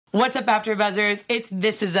What's up, After Buzzers? It's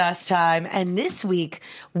This Is Us time. And this week,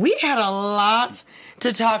 we had a lot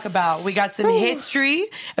to talk about. We got some history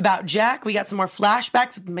about Jack. We got some more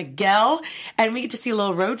flashbacks with Miguel. And we get to see a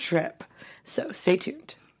little road trip. So stay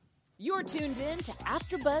tuned. You're tuned in to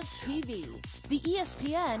AfterBuzz TV, the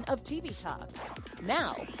ESPN of TV talk.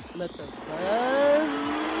 Now, let the buzz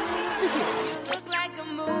begin. Look like a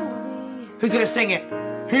movie. Who's going to sing it?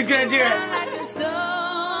 Who's going to do it?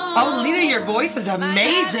 Oh, Lena, your voice is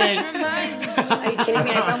amazing. Are you kidding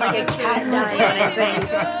me? I sound like a cat dying when I sing.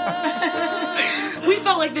 We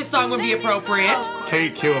felt like this song would be appropriate.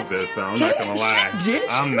 Kate killed this, though. I'm not going to lie. Did?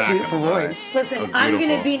 I'm not going to lie. Listen, That's I'm going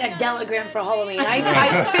to beautiful. be an Adelegram for Halloween.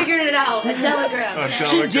 I figured it out. Adelegram.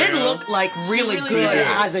 She did look like really really good did.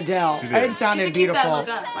 as Adele. She did. And it You sounded should keep beautiful. that look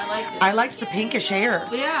up. I liked it. I liked the pinkish hair.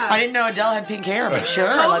 Yeah. I didn't know Adele had pink hair, but sure,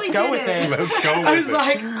 Totally let's go did with it. it. Let's go with I was it.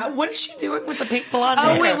 like, what is she doing with the pink blonde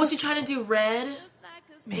hair? Oh, wait, was she trying to do red?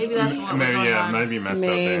 Maybe that's what was going on. Maybe messed up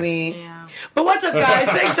there. Maybe. Yeah. But what's up, guys?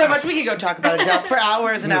 Thanks so much. We could go talk about Adele for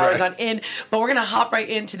hours and hours on end, but we're going to hop right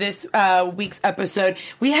into this week's episode.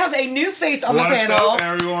 We have a new face on the What's panel. up,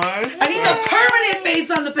 everyone? And he's a permanent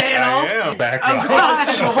face on the panel. I am back Of up.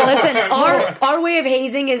 course. Listen, our way of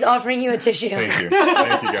hazing is offering you a tissue. Thank you.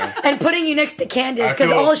 Thank you, guys. And putting you next to Candace, I because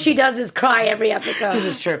feel- all she does is cry every episode. This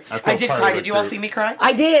is true. I feel I did part cry. of the Did you all group. see me cry?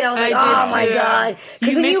 I did. I was like, I did oh my too. God.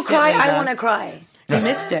 Because You when you missed it, cry, I Linda. want to cry. You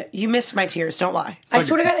missed it. You missed my tears. Don't lie. I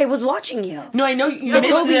swear to God, I was watching you. No, I know you missed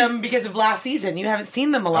Toby- them because of last season. You haven't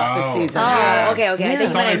seen them a lot Oh. this season. Oh, Yeah. okay. I Yeah. think It's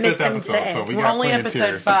you might only have missed fifth them episode, today. so we We're got only plenty of episode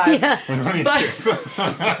tears. 5. Yeah. Plenty of But- tears.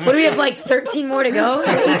 What do we have, like 13 more to go?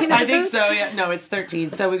 18 I think episodes? so. Yeah. No, it's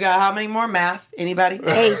 13. So we got how many more? Math? Anybody?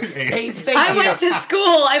 8. 8. Thank I you. went to school.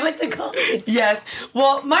 I went to college. Yes.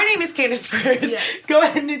 Well, my name is Candace Cruz. Yes. Go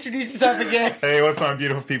ahead and introduce yourself again. Hey, what's up,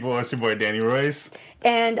 beautiful people? It's your boy, Danny Royce.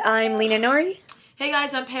 And I'm Lena Nori. Hey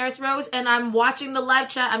guys, I'm Paris Rose, and I'm watching the live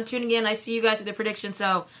chat. I'm tuning in. I see you guys with the prediction,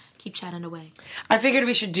 so keep chatting away. I figured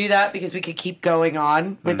we should do that because we could keep going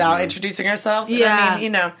on without introducing ourselves. And Yeah. I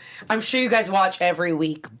mean, I'm sure you guys watch every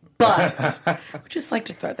week, but we just like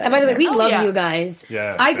to throw that And by the way, in we there. love yeah. you guys.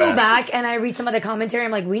 Yes, I go yes. back and I read some of the commentary.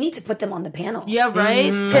 I'm like, we need to put them on the panel. Yeah,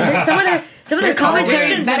 right? Some of their There's commentary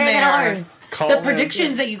predictions is in better than there. ours. The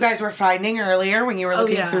predictions that you guys were finding earlier when you were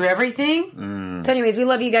looking yeah. through everything. So anyways, we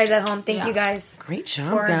love you guys at home. Thank Yeah. you guys Great job,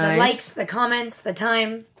 for guys. the likes, the comments, the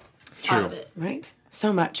time. All True. of it. Right?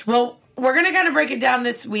 So much. Well, we're going to kind of break it down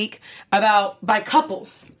this week by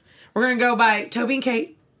couples. We're going to go by Toby and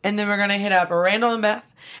Kate, and then we're going to hit up Randall and Beth,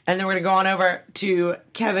 and then we're going to go on over to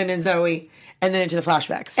Kevin and Zoe, and then into the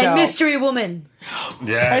flashbacks. So, And Mystery Woman.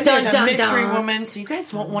 Yeah. and there's Dun, a dun, mystery dun. woman, so you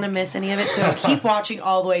guys won't want to miss any of it. So keep watching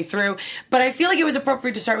all the way through. But I feel like it was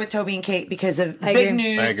appropriate to start with Toby and Kate because of I big agree.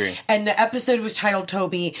 news. I agree. And the episode was titled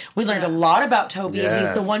Toby. We learned a lot about Toby, and he's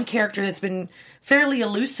the Yes. one character that's been fairly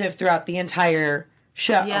elusive throughout the entire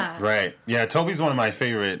show. Yeah. Right. Yeah, Toby's one of my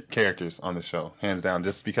favorite characters on the show, hands down,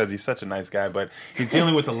 just because he's such a nice guy, but he's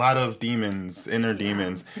dealing with a lot of demons, inner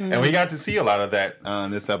demons. And we got to see a lot of that on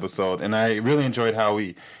this episode. And I really enjoyed how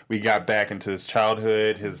we got back into his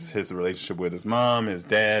childhood, his relationship with his mom, his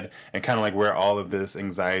dad, and kind of like where all of this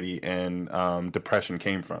anxiety and depression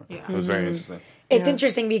came from. Yeah. It was very interesting. It's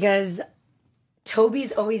interesting because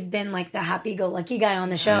Toby's always been like the happy-go-lucky guy on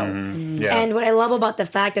the show. Yeah. And what I love about the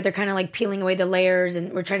fact that they're kind of like peeling away the layers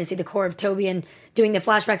and we're trying to see the core of Toby and doing the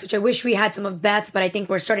flashbacks, which I wish we had some of Beth, but I think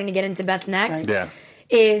we're starting to get into Beth next, Yeah.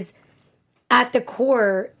 is at the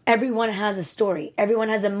core, everyone has a story. Everyone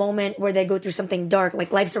has a moment where they go through something dark,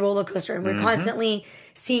 like life's a roller coaster. And we're constantly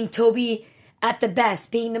seeing Toby at the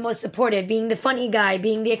best, being the most supportive, being the funny guy,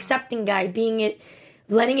 being the accepting guy,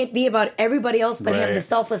 letting it be about everybody else but him, Right. the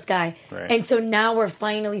selfless guy. Right. And so now we're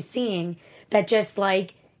finally seeing that just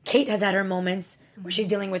like Kate has had her moments where she's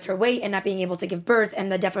dealing with her weight and not being able to give birth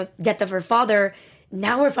and the death of her father,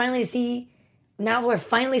 now we're finally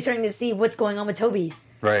starting to see what's going on with Toby.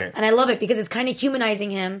 Right. And I love it because it's kind of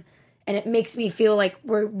humanizing him and it makes me feel like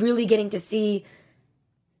we're really getting to see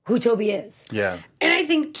who Toby is. Yeah. And I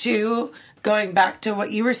think, too, going back to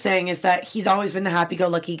what you were saying, is that he's always been the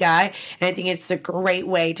happy-go-lucky guy. And I think it's a great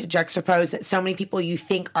way to juxtapose that so many people you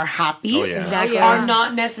think are happy Oh, yeah. Exactly. are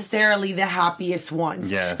not necessarily the happiest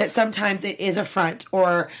ones. Yes. That sometimes it is a front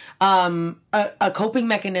or a coping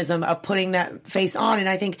mechanism of putting that face on. And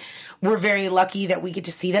I think we're very lucky that we get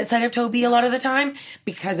to see that side of Toby a lot of the time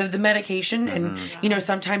because of the medication. And,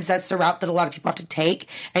 sometimes that's the route that a lot of people have to take.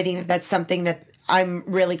 I think that that's something that I'm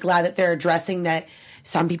really glad that they're addressing that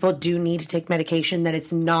some people do need to take medication, that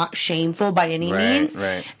it's not shameful by any means.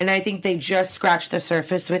 Right. And I think they just scratched the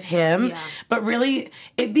surface with him. Yeah. But really,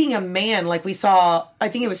 it being a man, like we saw, I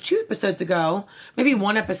think it was 2 episodes ago, maybe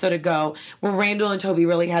 1 episode ago, where Randall and Toby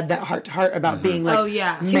really had that heart-to-heart about being like, Oh,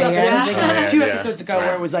 yeah. man. 2 episodes ago. Yeah, 2 yeah. episodes ago, Right.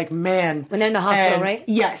 where it was like, man. When they're in the hospital, And- right?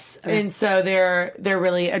 Yes. And so they're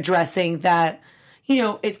really addressing that,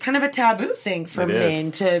 it's kind of a taboo thing for It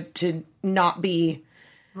is. men to not be,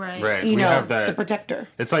 Right. you we know, have that. the protector.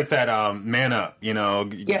 It's like that man up,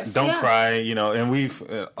 Yes. don't Yeah. cry, and we've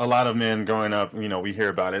a lot of men growing up, we hear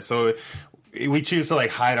about it. So we choose to like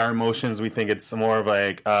hide our emotions. We think it's more of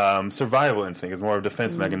like survival instinct. It's more of a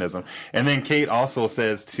defense mechanism. And then Kate also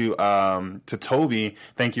says to Toby,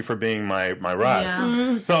 "Thank you for being my rock."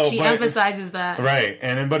 Yeah. So She but- emphasizes that. Right,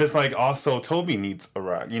 but it's like also Toby needs a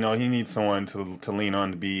rock. He needs someone to lean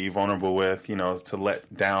on, to be vulnerable with. To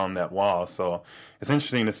let down that wall. So it's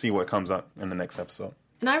interesting to see what comes up in the next episode.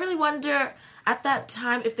 And I really wonder at that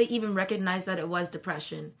time if they even recognized that it was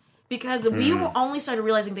depression. Because we were only started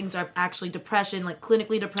realizing things are actually depression, like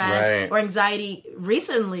clinically depressed Right. or anxiety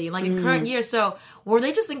recently, like in current years. So were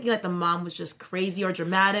they just thinking like the mom was just crazy or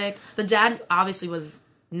dramatic? The dad obviously was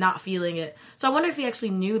not feeling it. So I wonder if he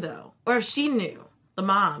actually knew though, or if she knew, the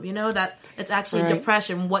mom, that it's actually Right.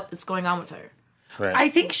 depression, what's going on with her. Right. I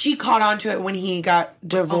think she caught on to it when he got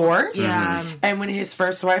divorced. Yeah. And when his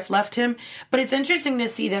first wife left him. But it's interesting to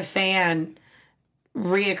see the fan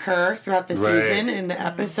reoccur throughout the Right. season in the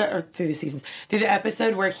episode, or through the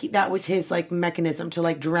episode where that was his like mechanism to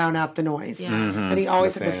like drown out the noise. Yeah. That he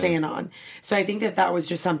always The had the fan. fan on. So I think that was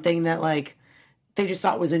just something that like they just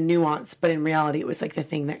thought was a nuance, but in reality it was like the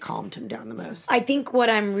thing that calmed him down the most. I think what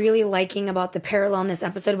I'm really liking about the parallel in this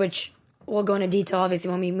episode, which we'll go into detail obviously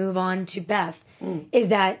when we move on to Beth, is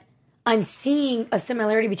that I'm seeing a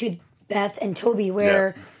similarity between Beth and Toby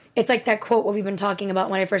where it's like that quote what we've been talking about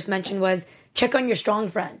when I first mentioned was check on your strong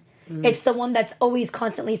friend. It's the one that's always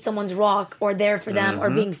constantly someone's rock or there for them or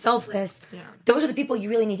being selfless. Those are the people you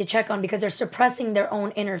really need to check on because they're suppressing their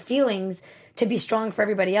own inner feelings to be strong for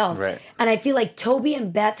everybody else. Right. And I feel like Toby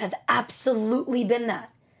and Beth have absolutely been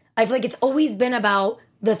that. I feel like it's always been about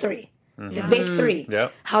the three. The big three.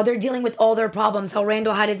 Yep. How they're dealing with all their problems. How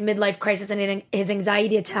Randall had his midlife crisis and his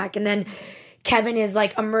anxiety attack. And then Kevin is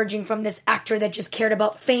like emerging from this actor that just cared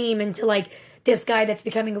about fame into like this guy that's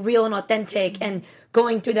becoming real and authentic and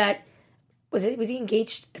going through that. Was he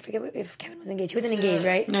engaged? I forget if Kevin was engaged. He wasn't engaged,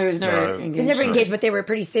 right? No, he was never No, engaged. He was never engaged, but they were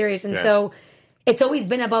pretty serious. And Yeah. so it's always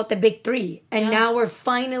been about the big three. And now we're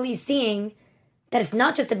finally seeing that it's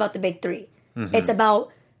not just about the big three. It's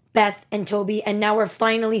about Beth and Toby. And now we're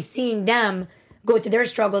finally seeing them go through their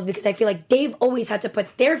struggles because I feel like they've always had to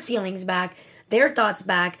put their feelings back, their thoughts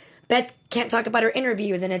back. Beth can't talk about her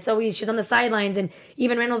interviews and it's always, she's on the sidelines. And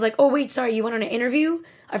even Randall's like, oh, wait, sorry, you went on an interview?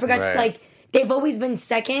 I forgot. Right. Like, they've always been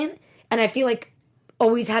second. And I feel like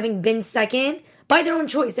always having been second by their own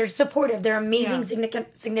choice. They're supportive. They're amazing,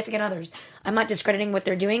 significant others. I'm not discrediting what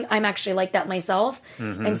they're doing. I'm actually like that myself.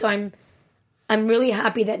 And so I'm really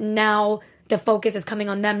happy that now the focus is coming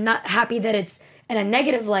on them. Not happy that it's in a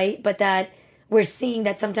negative light, but that we're seeing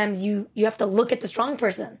that sometimes you have to look at the strong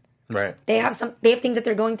person. Right. They have things that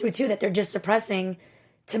they're going through too that they're just suppressing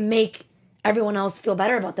to make everyone else feel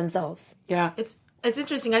better about themselves. Yeah. It's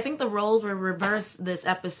interesting. I think the roles were reversed this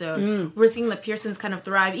episode. We're seeing the Pearsons kind of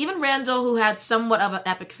thrive. Even Randall, who had somewhat of an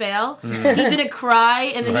epic fail, he didn't cry,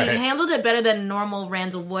 and then Right. he handled it better than normal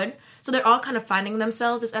Randall would. So they're all kind of finding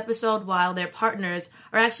themselves this episode, while their partners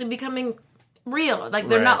are actually becoming real. Like,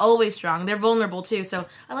 they're not Right. always strong. They're vulnerable, too. So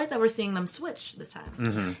I like that we're seeing them switch this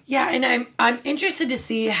time. Yeah, and I'm interested to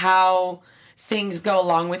see how things go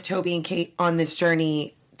along with Toby and Kate on this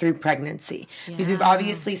journey through pregnancy, because we've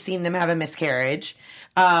obviously seen them have a miscarriage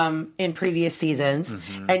in previous seasons,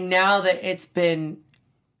 and now that it's been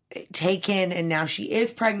taken and now she is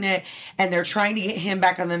pregnant and they're trying to get him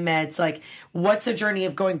back on the meds, like what's the journey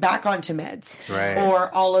of going back onto meds, Right.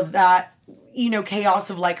 or all of that, chaos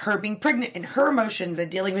of like her being pregnant and her emotions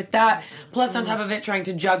and dealing with that, plus on top of it trying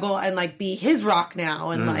to juggle and like be his rock now,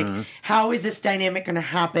 and like how is this dynamic going to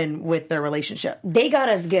happen with their relationship? They got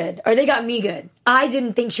us good, or they got me good. I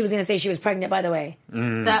didn't think she was going to say she was pregnant, by the way.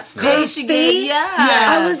 That face she gave, face? yeah.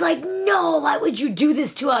 I was like, no, why would you do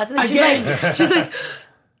this to us? And then she's like,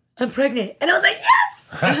 I'm pregnant. And I was like, yes!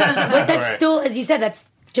 But that's Right. still, as you said, that's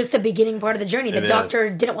just the beginning part of the journey. The It doctor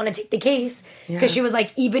is. didn't want to take the case because she was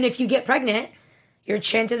like, even if you get pregnant, your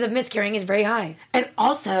chances of miscarrying is very high. And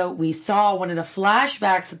also, we saw one of the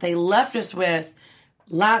flashbacks that they left us with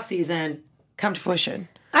last season come to fruition.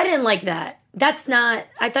 I didn't like that. That's not,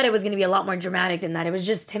 I thought it was going to be a lot more dramatic than that. It was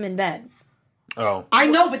just him in bed. Oh. I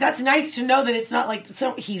know, but that's nice to know that it's not like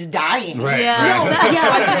he's dying. Right. Yeah.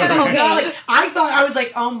 Right. It's not like- I was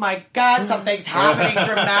like, oh my God, something's happening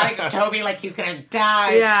dramatic to Toby, like he's gonna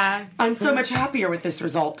die. Yeah. I'm so much happier with this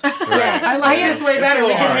result. I like this way better. We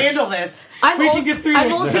can harsh. handle this. I'm get through I'm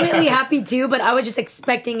this. ultimately happy too, but I was just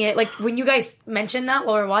expecting it. Like when you guys mentioned that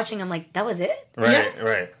while we were watching, I'm like, that was it? Right.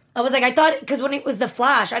 Right. I was like, I thought, because when it was the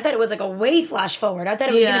Flash, I thought it was like a way flash forward. I thought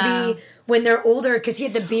it was going to be when they're older because he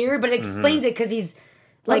had the beard, but it explains it because he's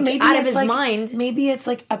like out of his mind. Maybe it's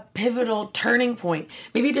like a pivotal turning point.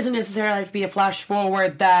 Maybe it doesn't necessarily have to be a flash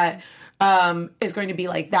forward that is going to be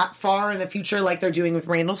like that far in the future, like they're doing with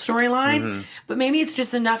Randall's storyline. But maybe it's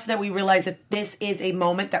just enough that we realize that this is a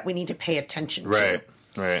moment that we need to pay attention to. Right.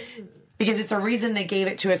 Right. Because it's a reason they gave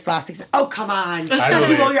it to us last season. Oh, come on. I Don't you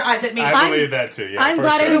believe- roll your eyes at me. I believe that too. Yeah, I'm for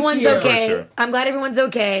glad sure. everyone's Yeah, okay. for sure. I'm glad everyone's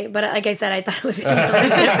okay. But like I said, I thought it was going to be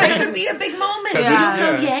something It different. could be a big moment. Yeah. We don't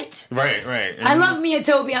know Yeah. yet. Right. Right. I love Mia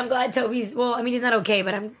Toby. I'm glad Toby's, well, I mean, he's not okay,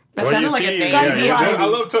 but I'm... That Well, sounded you like see, a name. That is yeah, alive. I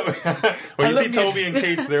love Toby. Well, you love see you. Toby and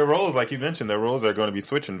Kate's their roles, like you mentioned, their roles are going to be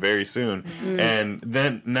switching very soon. And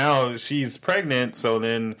then now she's pregnant, so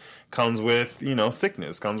then comes with,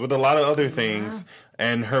 sickness, comes with a lot of other things.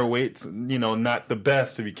 And her weight's, not the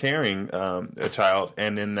best to be carrying a child.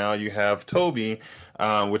 And then now you have Toby,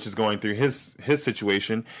 which is going through his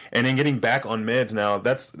situation, and then getting back on meds. Now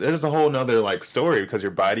there's a whole nother like story because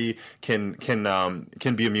your body can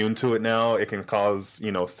be immune to it now. It can cause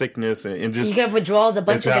sickness and just You can have withdrawals, a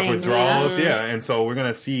bunch of have things. withdrawals. Yeah, and so we're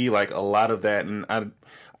gonna see like a lot of that, and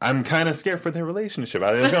I'm kind of scared for their relationship.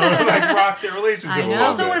 I think it's gonna like rock their relationship. I a know. little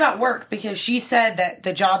Also, bit. what about work? Because she said that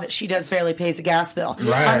the job that she does barely pays the gas bill.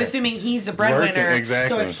 Right. I'm assuming he's the breadwinner. Working,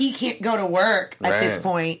 exactly. So if he can't go to work at this Right.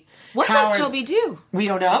 point, What how does is- Toby do? We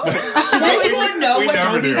don't know. Does anyone know We what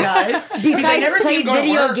never Toby do. does? Because I Besides never see play him go to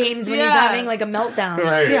video work. games when he's Yeah. having like a meltdown.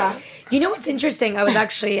 Right. Yeah. You know what's interesting? I was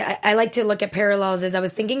actually, I like to look at parallels is I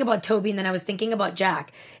was thinking about Toby and then I was thinking about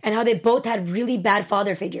Jack and how they both had really bad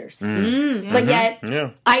father figures. But yet, Yeah.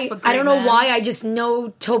 I But don't great know men. why, I just know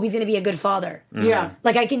Toby's going to be a good father. Yeah.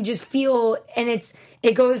 Like I can just feel, and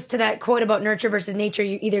it goes to that quote about nurture versus nature.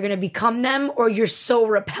 You're either going to become them or you're so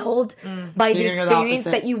repelled by the You're gonna go the experience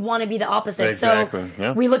opposite. that you want to be the opposite. Exactly, So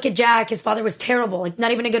yeah. we look at Jack, his father was terrible, like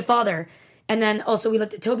not even a good father. And then also we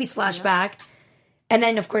looked at Toby's flashback. And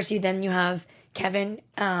then of course you have Kevin,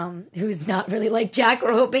 who's not really like Jack.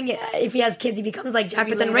 We're hoping if he has kids, he becomes like Jack.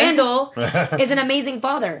 But then Randall is an amazing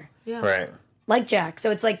father, Right. like Jack. So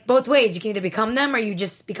it's like both ways. You can either become them or you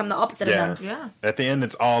just become the opposite Yeah. of them. Yeah. At the end,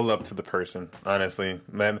 it's all up to the person, honestly.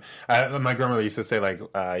 Man, my grandmother used to say, like,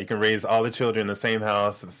 you can raise all the children in the same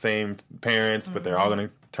house, the same parents, but they're all going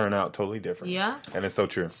to turn out totally different. Yeah. And it's so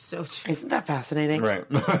true. So true. Isn't that fascinating? Right.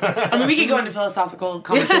 I mean, we could go into philosophical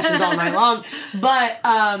conversations all night long, but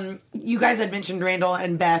you guys had mentioned Randall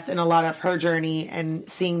and Beth and a lot of her journey and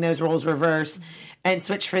seeing those roles reverse and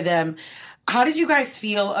switch for them. How did you guys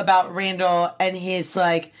feel about Randall and his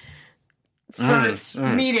like first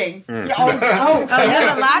meeting? Yeah, oh, Oh, he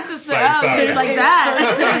has a lot to say. Like, sorry. It's like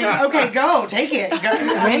that. okay, go take it. Go.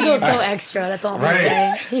 Randall's so extra. That's all I'm gonna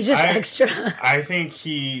Right. say. He's just I- extra. I think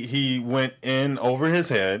he went in over his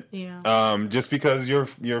head. Yeah. Just because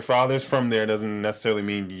your father's from there doesn't necessarily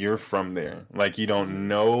mean you're from there. Like you don't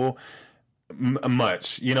know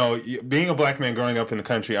much. Being a black man growing up in the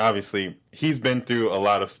country, obviously he's been through a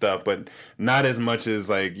lot of stuff, but not as much as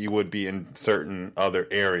like you would be in certain other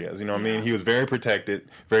areas. You know what I mean? He was very protected,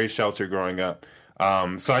 very sheltered growing up.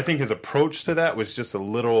 So I think his approach to that was just a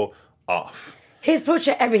little off. His approach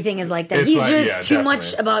to everything is like that. It's He's like, just yeah, too definitely.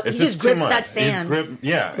 much about. It's He just too grips much. that He's sand.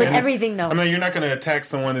 yeah. With everything, though. I mean, you're not going to attack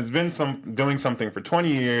someone that's been doing something for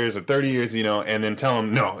 20 years or 30 years, and then tell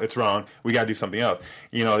them, no, it's wrong. We got to do something else.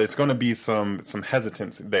 It's going to be some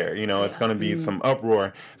hesitance there. It's going to be some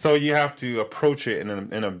uproar. So you have to approach it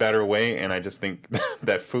in a better way. And I just think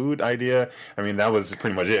that food idea, I mean, that was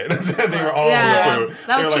pretty much it. They were all Yeah. over the food.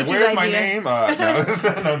 That They was were like, Chi-Chi's where's my idea. name? No, it's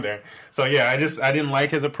not on there. So yeah, I didn't like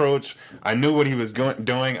his approach. I knew what he was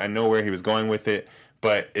doing. I know where he was going with it,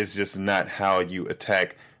 but it's just not how you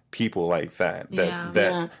attack people like that.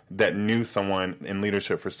 That knew someone in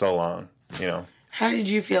leadership for so long. How did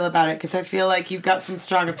you feel about it? Because I feel like you've got some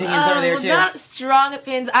strong opinions over there too. Not strong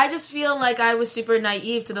opinions. I just feel like I was super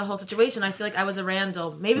naive to the whole situation. I feel like I was a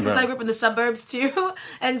Randall. Maybe because I grew up in the suburbs too.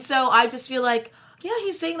 And so I just feel like, yeah,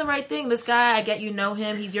 he's saying the right thing. This guy, I get you know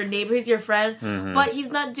him. He's your neighbor. He's your friend. But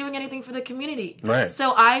he's not doing anything for the community. Right.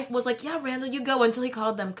 So I was like, yeah, Randall, you go. Until he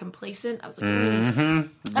called them complacent. I was like,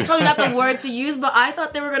 that's probably not the word to use, but I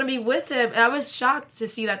thought they were going to be with him. And I was shocked to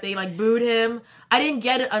see that they like booed him. I didn't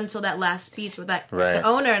get it until that last speech with the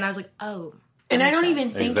owner. And I was like, oh. And That I don't makes even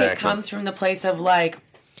sense. think it Exactly. comes from the place of like,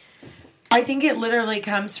 I think it literally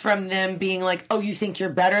comes from them being like, oh, you think you're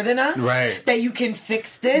better than us? Right. That you can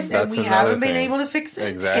fix this and That's we another haven't been thing. able to fix it.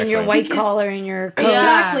 Exactly. And your white Because- collar and your coat.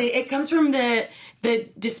 Exactly. It comes from the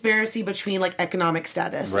disparity between like economic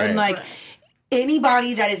status. Right. And like Right.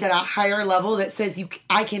 anybody that is at a higher level that says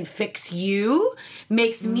I can fix you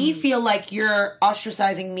makes me feel like you're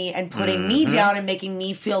ostracizing me and putting me down and making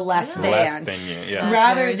me feel less than. Less than you. Yeah.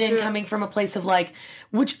 Rather very than true. coming from a place of like,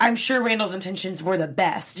 which I'm sure Randall's intentions were the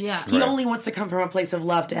best. Yeah. He Right. only wants to come from a place of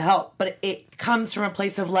love to help, but it comes from a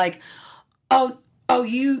place of like, oh,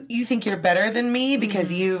 you think you're better than me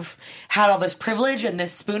because you've had all this privilege and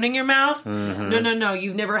this spoon in your mouth? No,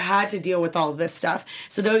 you've never had to deal with all of this stuff.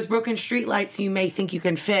 So those broken streetlights you may think you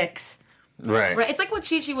can fix. Right. Right, it's like what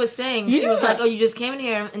Chi Chi was saying. She was Yeah. like, "Oh, you just came in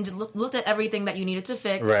here and just looked at everything that you needed to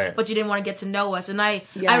fix, Right. but you didn't want to get to know us." And I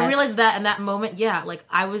Yes. realized that in that moment, yeah, like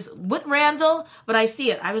I was with Randall, but I see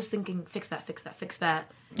it. I was thinking, fix that,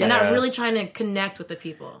 and not Yeah. really trying to connect with the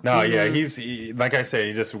people. No, yeah, he, like I said,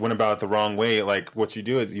 he just went about it the wrong way. Like what you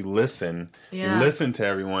do is you listen, Yeah. you listen to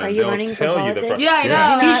everyone. Are you They'll running for tell you the politics? Yeah,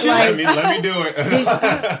 I know. Did you not, like- let me do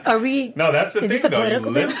it. Are we? No, that's the Is thing this a though. You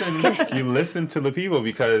political thing? listen, you listen to the people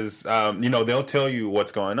because they'll tell you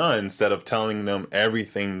what's going on instead of telling them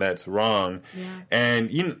everything that's wrong. Yeah. And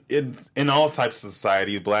in all types of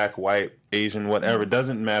society, black, white, Asian, whatever, it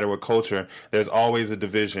doesn't matter what culture. There's always a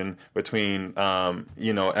division between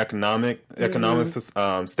economic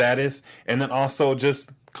status and then also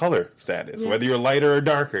just color status, whether you're lighter or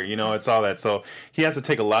darker. It's all that. So he has to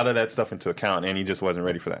take a lot of that stuff into account, and he just wasn't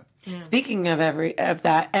ready for that. Speaking of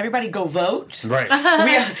that, everybody go vote. Right.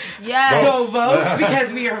 Yeah, Go vote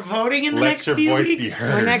because we are voting in the Let next your few voice weeks. be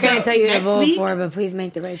heard. We're not going to So, tell you to next vote week- for, but please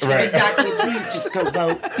make the right choice. Right. Exactly. Please just go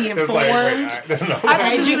vote. Be It's informed. like, wait, I don't know. I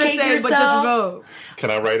was just gonna Educate say, but just yourself. vote.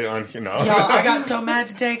 Can I write it on? Y'all, I got so mad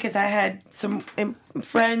today because I had some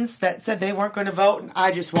friends that said they weren't going to vote, and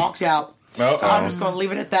I just walked out. Uh-oh. So I'm just going to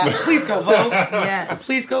leave it at that. Please go vote. Yes.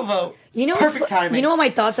 Please go vote. You know, what's Perfect fu- timing. You know what my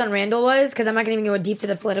thoughts on Randall was? Because I'm not going to even go deep to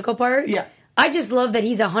the political part. Yeah. I just love that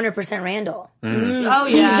he's 100% Randall. Oh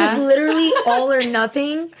He's yeah, just literally all or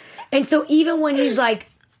nothing. And so even when he's like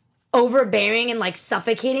overbearing and like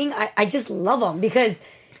suffocating, I just love him because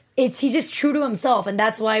he's just true to himself. And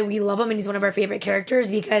that's why we love him and he's one of our favorite characters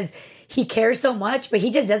because he cares so much, but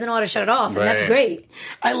he just doesn't know how to shut it off. And that's Right. great.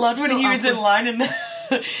 I loved when So he was in awkward. line and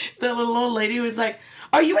the little old lady was like,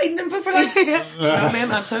 "Are you eating them food for lunch?" No,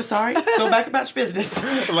 ma'am, I'm so sorry. Go back about your business.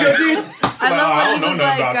 Like, I love when he don't was know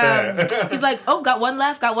like, about that. he's like, "Oh, got one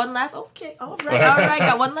left. Okay, all right,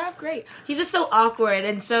 got one left. Great." He's just so awkward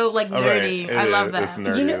and so like All right. nerdy. It I love is. that. It's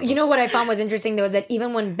nerdy. You know what I found was interesting though is that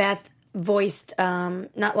even when Beth voiced,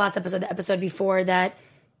 not last episode, the episode before that,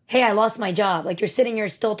 hey, I lost my job. Like you're sitting here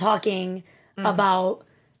still talking about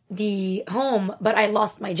the home, but I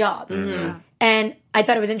lost my job. And I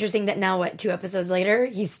thought it was interesting that now, 2 episodes later,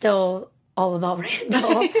 he's still all about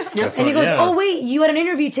Randall. That's And he what- goes, yeah. "Oh wait, you had an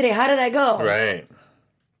interview today. How did that go?" Right.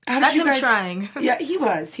 How did That's you him guys- trying. Yeah, he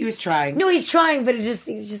was. He was trying. No, he's trying, but he's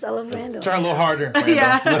just I love Randall. Try a little harder.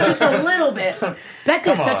 Yeah. Just a little bit. Beth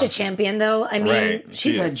is Come such on. a champion, though. I mean, Right.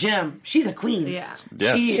 She's She a is. gem. She's a queen. Yeah.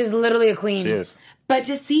 Yes. she's literally a queen. She is. But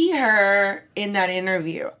to see her in that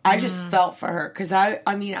interview, I just felt for her because I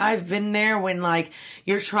mean, I've been there when like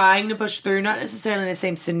you're trying to push through, not necessarily in the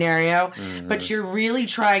same scenario, but you're really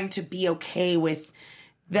trying to be okay with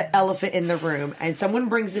the elephant in the room, and someone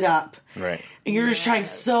brings it up, Right. and you're just trying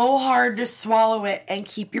so hard to swallow it and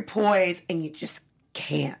keep your poise, and you just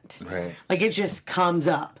can't. Right. Like it just comes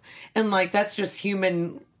up, and like that's just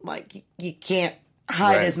human. Like you can't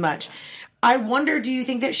hide Right. as much. I wonder, do you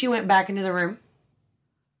think that she went back into the room?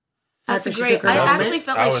 That's After she great. took her I moment? actually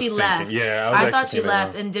felt I like was she thinking- left. yeah, I was I actually thought she thinking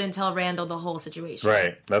left that. and didn't tell Randall the whole situation.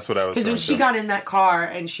 Right. That's what I was Because when thinking, she too. got in that car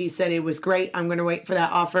and she said it was great, I'm going to wait for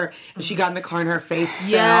that offer, and she got in the car and her face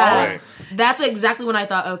Yeah. Right. That's exactly when I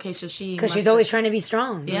thought, okay, so she Because must she's have- always trying to be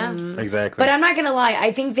strong. yeah. Exactly. But I'm not gonna lie.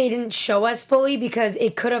 I think they didn't show us fully because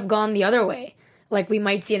it could have gone the other way. Like we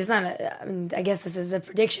might see it. It's not. I guess this is a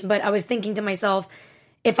prediction, but I was thinking to myself,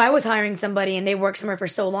 if I was hiring somebody and they worked somewhere for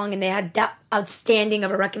so long and they had that outstanding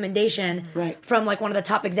of a recommendation Right. from like one of the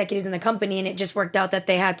top executives in the company, and it just worked out that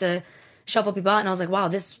they had to shuffle people out, and I was like, wow,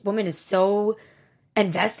 this woman is so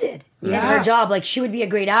invested in her job. Like she would be a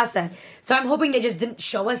great asset. So I'm hoping they just didn't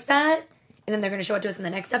show us that. and then they're going to show it to us in the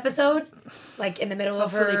next episode, like in the middle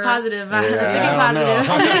of Hopefully her. positive. I don't know.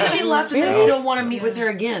 I think she left and they still want to meet with her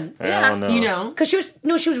again. I don't know. You know? Because she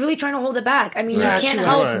was really trying to hold it back. I mean, Yeah, you can't she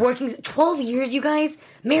help was. working 12 years, you guys.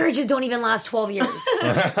 Marriages don't even last 12 years.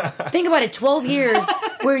 Think about it, 12 years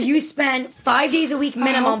where you spend 5 days a week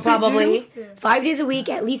minimum, hope they probably 5 days a week,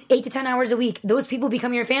 at least 8 to 10 hours a week. Those people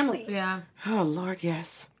become your family. Yeah. Oh, Lord,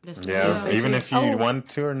 yes. Yeah, even if you Oh. want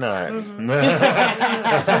to or not. I was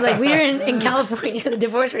like, we're in California. The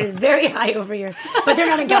divorce rate is very high over here, but they're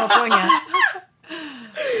not in California.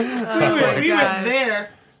 We went there.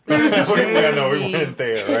 I know we went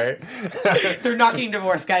there, right? They're not getting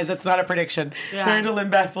divorced, guys. That's not a prediction. Yeah. Randall and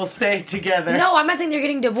Beth will stay together. No, I'm not saying they're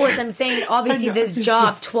getting divorced. I'm saying obviously I know. this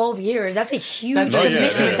job, 12 years, that's a huge That's- Oh, yeah,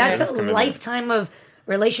 commitment. yeah, That's that's a commitment. lifetime of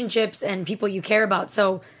relationships and people you care about.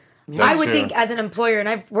 So I That's would true. think as an employer, and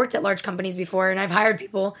I've worked at large companies before, and I've hired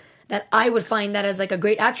people, that I would find that as like a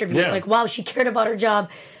great attribute. Yeah. Like, wow, she cared about her job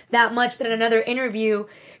that much that in another interview,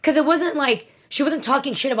 because it wasn't like, she wasn't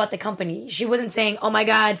talking shit about the company. She wasn't saying, oh my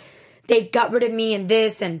God, they got rid of me and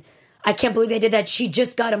this, and I can't believe they did that. She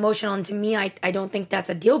just got emotional. And to me, I don't think that's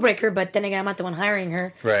a deal breaker, but then again, I'm not the one hiring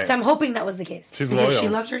her. Right. So I'm hoping that was the case. She's Because loyal. she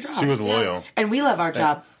loves her job. She was loyal. And we love our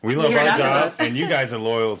job. We love Here our at job, AfterBuzz. and you guys are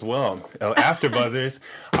loyal as well. After Buzzers,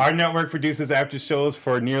 our network produces after shows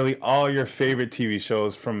for nearly all your favorite TV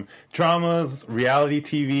shows, from dramas, reality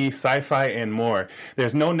TV, sci-fi, and more.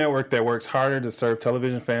 There's no network that works harder to serve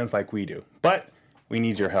television fans like we do. But we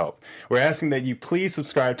need your help. We're asking that you please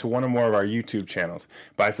subscribe to one or more of our YouTube channels.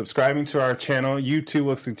 By subscribing to our channel, YouTube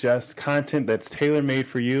will suggest content that's tailor-made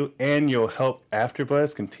for you, and you'll help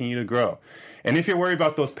AfterBuzz continue to grow. And if you're worried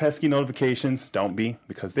about those pesky notifications, don't be,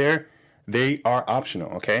 because they are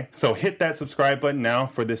optional, okay? So hit that subscribe button now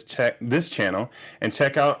for this channel, and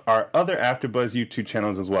check out our other AfterBuzz YouTube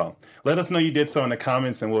channels as well. Let us know you did so in the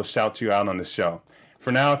comments, and we'll shout you out on the show.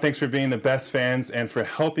 For now, thanks for being the best fans and for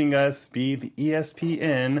helping us be the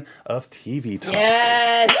ESPN of TV talk.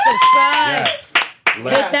 Yes, subscribe. Yes.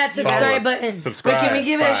 Hit that subscribe button. Subscribe. Wait, can we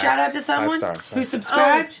give it a 5 shout out to someone stars. who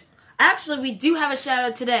subscribed? Actually, we do have a shout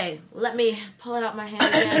out today. Let me pull it out my hand.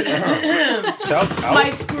 Shouts out. My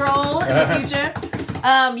scroll in the future.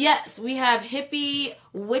 Yes, we have Hippie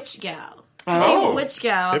Witch Gal. Oh. Hippie Witch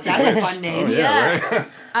Gal. Hippie That's a Witch. fun name. Oh, yeah,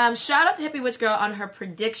 Yes. right. Shout out to Hippie Witch Girl on her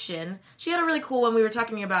prediction. She had a really cool one. We were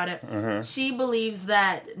talking about it. Uh-huh. She believes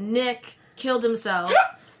that Nick killed himself.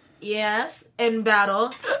 Yes, in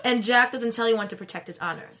battle, and Jack doesn't tell anyone to protect his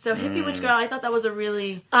honor. So, Hippie Witch Girl, I thought that was a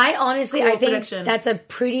really I honestly, Cool I think prediction. that's a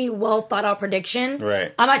pretty well thought out prediction.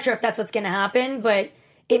 Right. I'm not sure if that's what's going to happen, but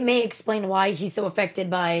it may explain why he's so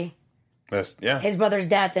affected by Yeah. his brother's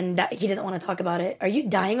death and that he doesn't want to talk about it. Are you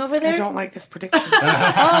dying over there? I don't like this prediction. Oh,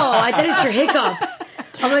 I thought it's your hiccups.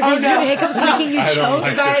 I'm like, is your hiccups making you I don't choke?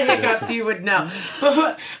 like If I had this hiccups, you would know.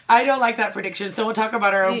 I don't like that prediction, so we'll talk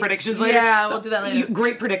about our own predictions later. Yeah, we'll do that later.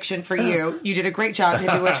 Great prediction for you. You did a great job,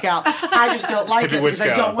 Hippie Witch Gal. I just don't like Hippie it Witch because I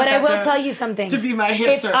Gal. don't want But I that will to- tell you something. to be my If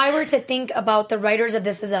answer. I were to think about the writers of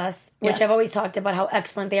This Is Us, which Yes. I've always talked about how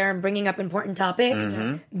excellent they are in bringing up important topics,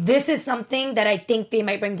 this is something that I think they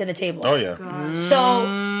might bring to the table. Oh, yeah. So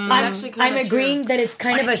actually kinda I'm agreeing true. that it's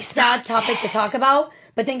kind What of if a he's sad not topic to talk about.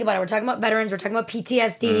 But think about it. We're talking about veterans. We're talking about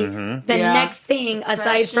PTSD. The Yeah. next thing,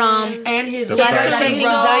 aside from and his Depression. letter that depression, he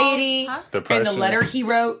wrote, anxiety, and Depression. the letter he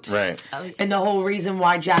wrote, Right. and the whole reason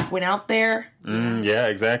why Jack went out there. Yeah,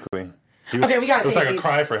 exactly. He was, Okay, we gotta it was say like a these.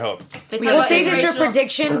 cry for help. They talk we'll about say this for interracial-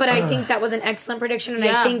 prediction, but I think that was an excellent prediction. And I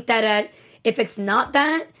Yeah. think that if it's not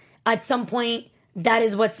that, at some point, that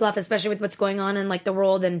is what's left, especially with what's going on in like the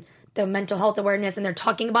world and the mental health awareness. And they're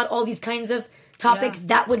talking about all these kinds of topics. Yeah.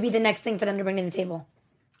 That would be the next thing for them to bring to the table.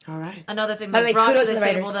 All right. Another thing By the they way, brought to kudos the to the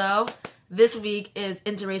table, writers. though, this week is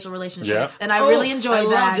interracial relationships, Yeah. and I really enjoyed I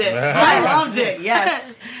that. loved it. I loved it.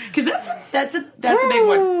 Yes, because that's a big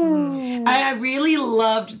one. I really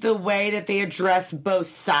loved the way that they addressed both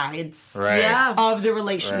sides Right. Yeah. of the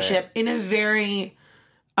relationship in a very,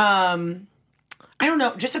 I don't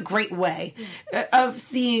know, just a great way of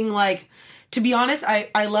seeing like. To be honest,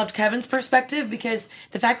 I loved Kevin's perspective because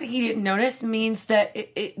the fact that he didn't notice means that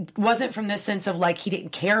it wasn't from this sense of like he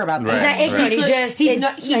didn't care about Right. this. He's not ignorant. Right. He just He's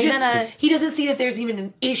not. a, He doesn't see that there's even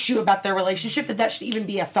an issue about their relationship that should even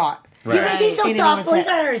be a thought. Right. you guys, he's so Anyone thoughtful. He with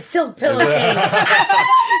got her a silk pillowcase.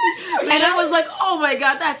 And I was like, oh my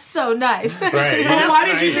god, that's so nice. Right. Well, why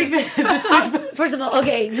did you think that? First of all,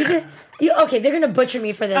 okay, okay, they're gonna butcher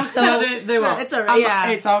me for this. So they won't. It's all right. Yeah.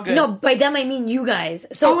 It's all good. no, by them I mean you guys.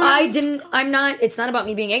 So Oh, I'm not. It's not about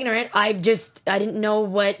me being ignorant. I didn't know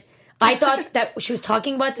what. I thought that she was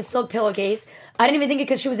talking about the silk pillowcase. I didn't even think it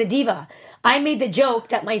because she was a diva. I made the joke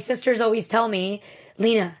that my sisters always tell me,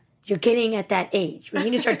 Lena, you're getting at that age where you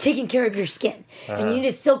need to start taking care of your skin. And you need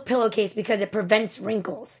a silk pillowcase because it prevents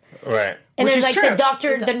wrinkles. Right. And Which there's is like true. the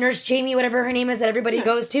doctor, the nurse Jamie, whatever her name is that everybody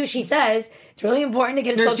goes to, she says it's really important to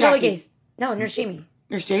get a Nurse silk Jackie. pillowcase. No, Nurse Jamie.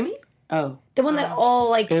 Nurse Jamie? Oh. The one that all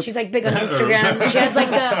like she's like big on Instagram. She has like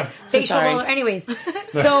the facial sorry. roller. Anyways,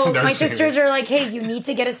 so Nurse my Jamie. sisters are like, "Hey, you need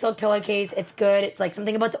to get a silk pillowcase. It's good. It's like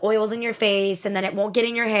something about the oils in your face, and then it won't get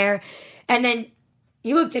in your hair." And then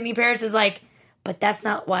you looked at me, Paris is like, "But that's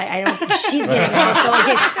not why I don't think she's getting a silk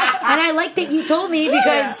pillowcase." And I like that you told me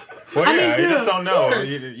because Well, I yeah, mean, you just don't know.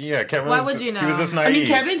 Yeah, Kevin. Why was would you He was know? just naive. I mean,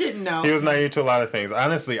 Kevin didn't know. He was naive to a lot of things.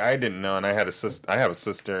 Honestly, I didn't know, and I had a sister. I have a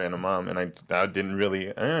sister and a mom, and I didn't really.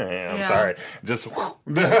 I'm Yeah. sorry. Just,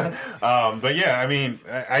 but yeah, I mean,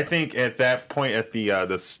 I think at that point at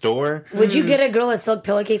the store, would you get a girl a silk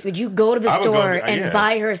pillowcase? Would you go to the I would go store get- and yeah.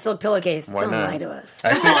 buy her a silk pillowcase? Why Don't not? lie to us.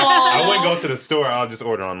 Actually, I wouldn't go to the store. I'll just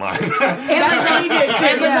order online.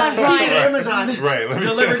 Amazon Prime. Amazon. Right. Let me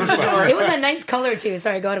Delivered to the door. It was a nice color too.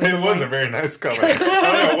 Sorry, go ahead. It was a very nice color. I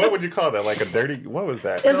don't know, what would you call that? Like a dirty? What was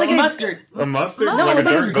that? It was like a Mustard. A mustard? No, like it was a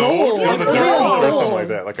like dark gold. gold? It was a It was dark like gold or something gold. like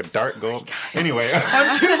that. Like a dark gold. Anyway.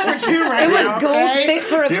 I'm 2 for 2 right It now. was gold okay? fit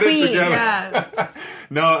for a Get it queen. together. Yeah.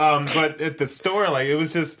 No, but at the store, like, it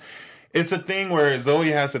was just, it's a thing where Zoe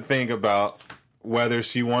has to think about whether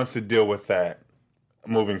she wants to deal with that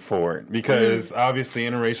moving forward, because obviously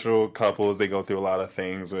interracial couples, they go through a lot of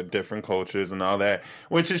things with different cultures and all that,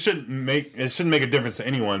 which it shouldn't make a difference to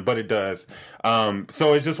anyone, but it does.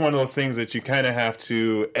 So it's just one of those things that you kind of have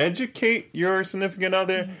to educate your significant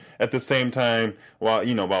other at the same time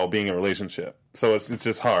while being in a relationship. So it's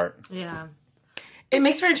just hard. Yeah. It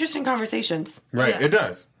makes for interesting conversations. Right. Yeah. It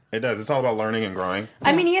does. It's all about learning and growing.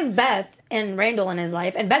 I mean, he has Beth and Randall in his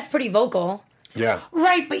life, and Beth's pretty vocal. Yeah.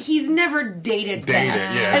 Right, but he's never dated Dated, Beth.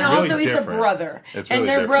 yeah, it's and really also he's a different. brother. It's and really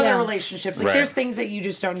they're different. brother Yeah. relationships. Like Right. there's things that you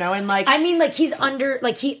just don't know. And like I mean, like he's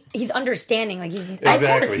understanding. Like he's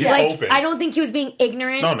Exactly. He's like open. I don't think he was being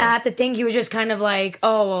ignorant No. at the thing. He was just kind of like,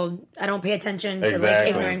 oh well, I don't pay attention to like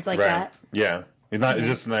ignorance like Right. that. Yeah. It's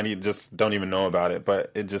just not. You just don't even know about it,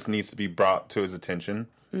 but it just needs to be brought to his attention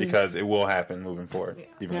because it will happen moving forward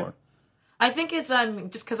even more. I think it's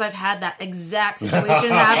just because I've had that exact situation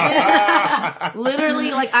happen.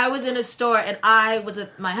 Literally, like I was in a store and I was with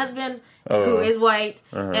my husband, who is white,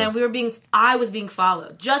 and I was being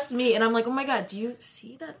followed, just me, and I'm like, oh my god, do you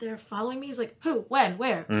see that they're following me? He's like, who, when,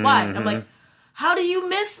 where, why? And I'm like, how do you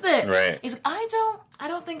miss this? Right. He's like, I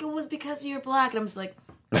don't think it was because you're black, and I'm just like,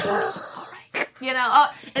 all right.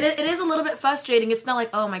 And it is a little bit frustrating. It's not like,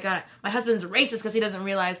 oh my god, my husband's racist because he doesn't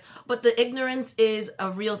realize, but the ignorance is a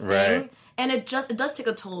real thing. Right. And it does take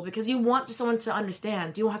a toll because you want someone to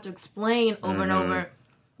understand. You don't have to explain over and over,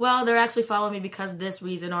 well, they're actually following me because of this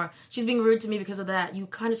reason, or she's being rude to me because of that. You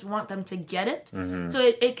kind of just want them to get it. So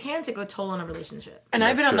it can take a toll on a relationship. and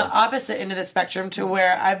I've been on true. the opposite end of the spectrum to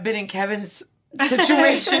where I've been in Kevin's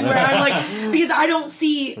situation where I'm like, because I don't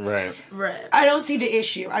see Right. Right. I don't see the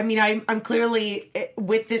issue. I mean, I'm clearly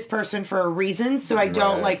with this person for a reason, so I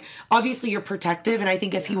don't Right. like. Obviously, you're protective, and I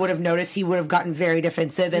think if he would have noticed, he would have gotten very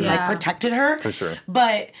defensive and like Yeah. protected her. For sure.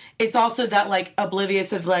 But it's also that like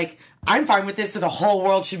oblivious of like, I'm fine with this, so the whole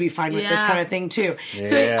world should be fine with this Yeah. kind of thing too.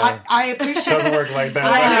 So Yeah. I appreciate. Doesn't work like that.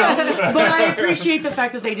 I know, but I appreciate the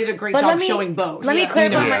fact that they did a great job showing both. Let me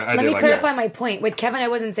clarify. Yeah, I let did me like clarify that. my point. With Kevin, I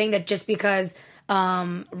wasn't saying that just because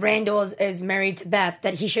Randall is married to Beth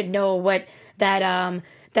that he should know what that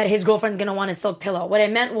his girlfriend's gonna want a silk pillow. What I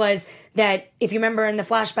meant was that if you remember in the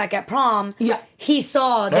flashback at prom, he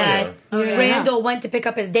saw that Randall went to pick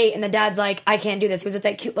up his date, and the dad's like, "I can't do this." He was with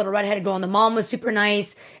that cute little redheaded girl, and the mom was super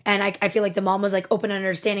nice, and I feel like the mom was like open and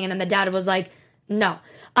understanding, and then the dad was like, "No."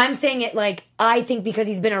 I'm saying it like I think because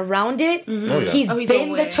he's been around it, he's Oh, he's been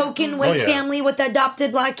aware. the token white yeah. family with the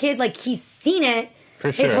adopted black kid. Like he's seen it For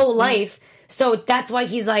his sure. whole life. So that's why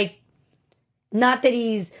he's like, not that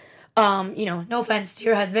he's, no offense to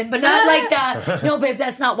your husband, but not like that. No, babe,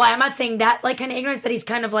 that's not why. I'm not saying that like kind of ignorance, that he's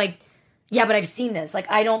kind of like, yeah, but I've seen this. Like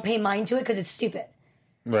I don't pay mind to it because it's stupid.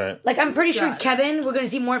 Right. Like I'm pretty sure Got it. Kevin, we're going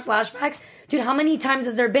to see more flashbacks. Dude, how many times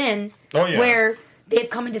has there been Oh, yeah. where they've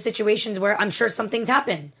come into situations where I'm sure something's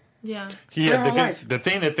happened? Yeah. Yeah, whole life. the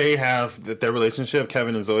thing that they have, that their relationship,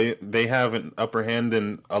 Kevin and Zoe, they have an upper hand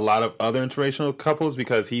than a lot of other interracial couples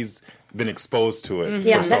because he's been exposed to it.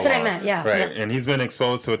 Yeah, for that's so what I long. meant, yeah. Right, Yeah. and he's been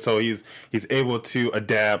exposed to it, so he's able to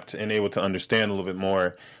adapt and able to understand a little bit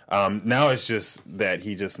more. Now it's just that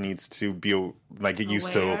he just needs to be like get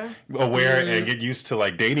used Aware. to aware and get used to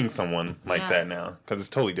like dating someone like Yeah. that now because it's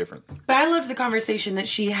totally different. But I loved the conversation that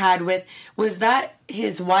she had with. Was that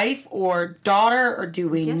his wife or daughter, or do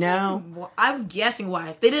we know? I'm guessing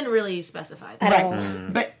wife. They didn't really specify that. I Right.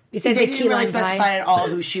 don't- But Besides They the didn't key really lime specify pie. at all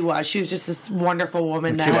who she was. She was just this wonderful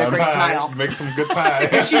woman that Key had a lime great pie. smile. Make some good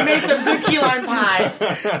pie. She made some good key lime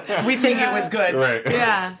pie. We think it was good. Right.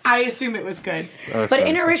 Yeah. I assume it was good. That But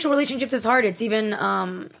sounds- interracial relationships is hard. It's even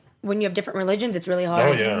when you have different religions, it's really hard.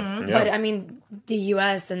 Oh, yeah. Yeah. But I mean, the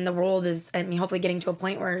U.S. and the world is, hopefully getting to a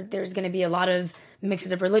point where there's going to be a lot of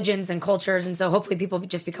mixes of religions and cultures, and so hopefully people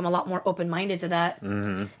just become a lot more open-minded to that.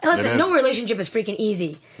 And listen, It no is. relationship is freaking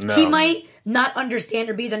easy. No. He might not understand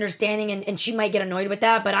or be as understanding, and she might get annoyed with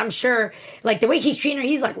that, but I'm sure, like, the way he's treating her,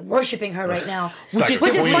 he's, like, worshiping her right now. like a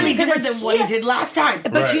Which is queen. funny, different than what he Yes. did last time.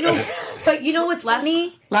 But Right. you know what's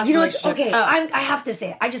funny? last You know what's relationship. okay? Oh. I have to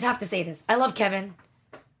say it. I just have to say this. I love Kevin,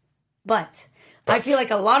 but I feel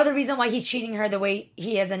like a lot of the reason why he's treating her the way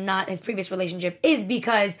he is and not his previous relationship is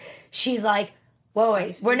because she's like, "Whoa,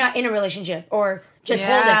 wait, we're not in a relationship," or just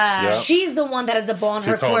hold Yeah. it. Yeah. She's the one that has the ball in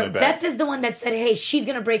her She's holding court. it back. Beth is the one that said, "Hey, she's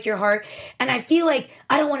gonna break your heart," and I feel like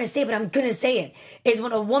I don't want to say, it, but I'm gonna say it. Is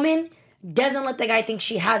when a woman doesn't let the guy think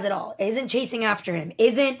she has it all, isn't chasing after him,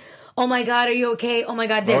 isn't, oh my God, are you okay? Oh my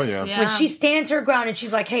God, this. Oh, yeah. Yeah. When she stands her ground and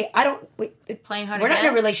she's like, hey, Playing hard we're to not in a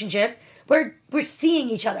get. relationship. We're seeing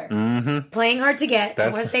each other. Playing hard to get. I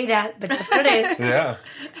That's- want to say that, but that's what it is. Yeah.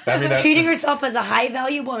 I mean, that's Treating herself as a high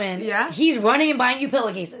value woman. Yeah. He's running and buying you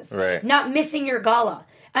pillowcases. Right. Not missing your gala.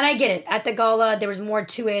 And I get it. At the gala, there was more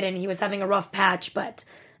to it, and he was having a rough patch, but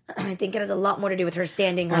I think it has a lot more to do with her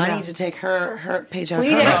standing her I ground. need to take her page out of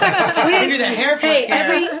We her need mouth. to, we need do the hair Hey, flip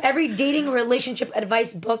here. every dating relationship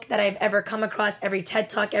advice book that I've ever come across, every TED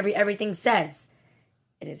Talk, everything says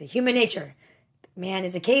it is a human nature. Man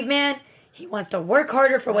is a caveman. He wants to work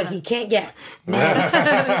harder for what he can't get.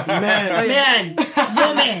 Man,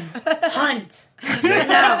 woman, hunt.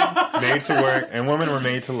 made to work, and women were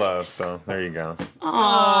made to love. So there you go.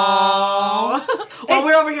 Well,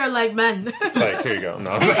 we're over here like men. It's like, here you go.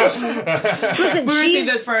 No. Listen, We're gonna see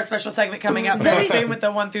she's, this for our special segment coming up. Zoe- Same with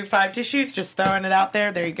the 1 through 5 tissues. Just throwing it out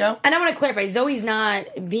there. There you go. and I want to clarify, Zoe's not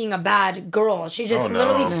being a bad girl. She's just Oh, no.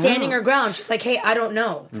 literally standing her ground. She's like, hey, I don't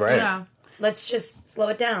know. Right. Yeah. Let's just slow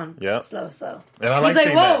it down. Yeah. Slow. And I like He's like,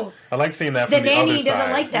 seeing whoa. that. I like seeing that The from the other nanny side.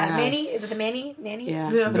 doesn't like that. Yes. Manny, is it the Manny? Nanny?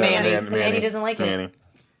 Yeah. Yeah. The Manny. The nanny doesn't like it.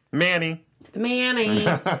 Manny. The Manny.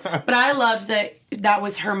 But I loved that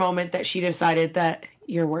was her moment that she decided that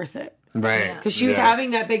you're worth it. Right. Because she was Yes.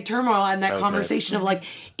 having that big turmoil and that was conversation of like,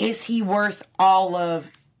 is he worth all of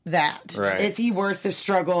that? Right. Is he worth the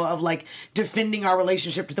struggle of like defending our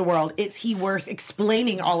relationship to the world? Is he worth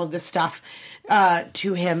explaining all of this stuff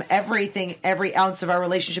to him? Every ounce of our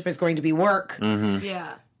relationship is going to be work.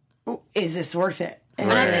 Yeah. Is this worth it?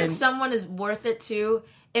 And I Right. think someone is worth it too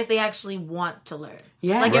if they actually want to learn.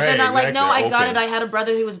 Yeah. Like if they're Right, not like, no, exactly. I got Open. it. I had a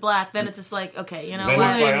brother who was black. Then it's just like, okay, you know Then what?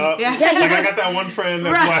 it's like, oh, Yeah. like I got that one friend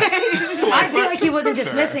that's like, I feel like he wasn't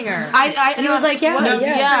dismissing her. And he was like, yeah, what?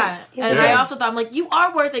 yeah. And Yeah. I also thought, I'm like, you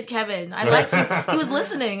are worth it, Kevin. I liked you. He was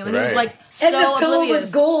listening, and then he was Right. like, And so the pillow oblivious.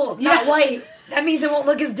 was gold, not white. That means it won't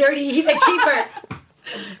look as dirty. He's a keeper.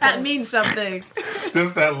 That means something.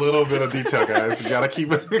 just that little bit of detail, guys. You gotta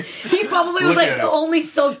keep it. He probably was Look like at the it. only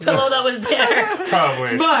silk pillow that was there.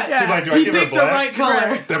 Probably. But He's like, do I he give her picked the black? right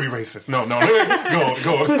color. That'd be racist. No.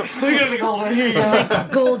 Gold. Look at the color. Here you go.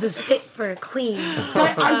 Gold is fit for a queen.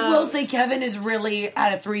 But I will say Kevin is really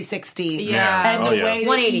at a 360. Yeah. And Oh, the yeah. way that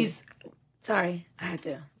 180. he's Sorry, I had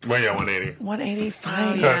to. Well, yeah, 180. 180,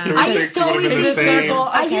 fine. yeah. I used to 360 would have been the always same. circle.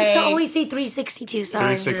 I used to Okay. always say 362.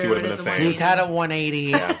 Sorry. 360 would have been the It is same. He's had a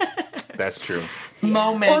 180 That's true.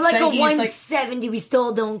 moment. Or like that a he's 170. We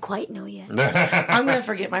still don't quite know yet. I'm going to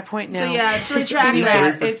forget my point now. So yeah, just retract Anyway,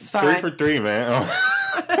 that. it's 3 fine. for 3, man.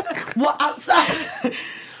 Oh. Well,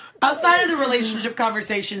 outside of the relationship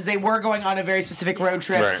conversations, they were going on a very specific road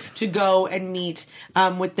trip Right. to go and meet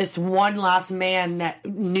with this one last man that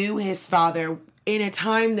knew his father in a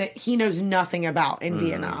time that he knows nothing about in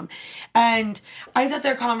Vietnam. And I thought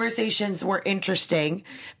their conversations were interesting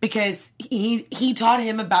because he taught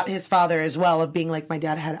him about his father as well, of being like, my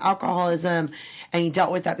dad had alcoholism and he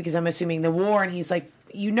dealt with that because I'm assuming the war. And he's like,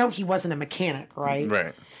 you know, he wasn't a mechanic, right?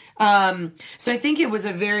 Right. So I think it was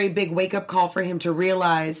a very big wake up call for him to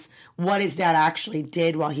realize what his dad actually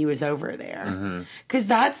did while he was over there. Because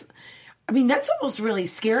that's almost really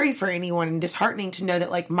scary for anyone and disheartening to know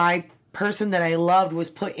that like my person that I loved was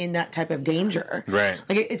put in that type of danger. Right.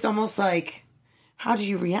 Like it's almost like, how do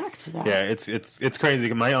you react to that? Yeah, it's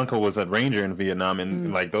crazy. My uncle was a ranger in Vietnam,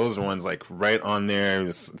 and like those ones, like right on there,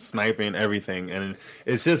 was sniping everything, and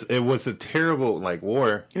it was a terrible like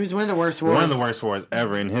war. It was one of the worst wars. One of the worst wars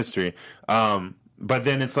ever in history. But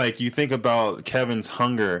then it's like you think about Kevin's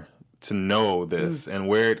hunger to know this and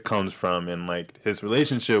where it comes from, and like his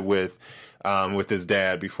relationship with his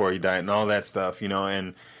dad before he died, and all that stuff, you know,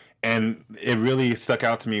 and and it really stuck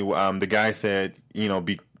out to me. The guy said,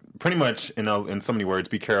 be pretty much in so many words,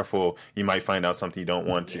 be careful. You might find out something you don't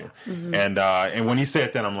want to. And when he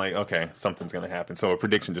said that, I'm like, okay, something's gonna happen. So a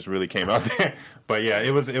prediction just really came out there. But yeah,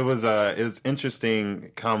 it was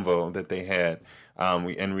interesting convo that they had.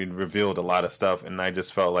 We revealed a lot of stuff, and I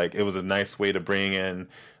just felt like it was a nice way to bring in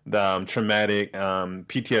the traumatic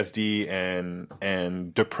PTSD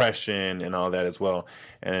and depression and all that as well.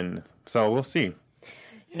 And so we'll see.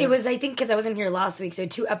 It was, I think, because I wasn't here last week, so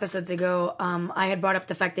 2 episodes ago, I had brought up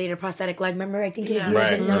the fact that he had a prosthetic leg. Remember, I think it was you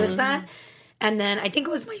that noticed that. And then I think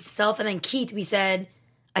it was myself and then Keith, we said,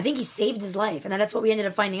 I think he saved his life. And then that's what we ended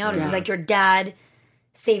up finding out. Is like, your dad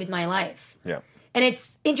saved my life. Yeah. And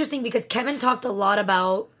it's interesting because Kevin talked a lot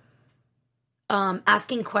about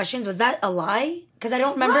asking questions. Was that a lie? Because I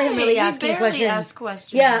don't remember him really asking questions. Asked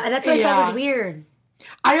questions. Yeah, and that's what I thought was weird.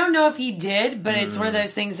 I don't know if he did, but it's one of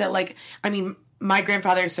those things that, like, I mean, my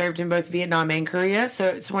grandfather served in both Vietnam and Korea, so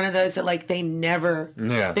it's one of those that, like, they never,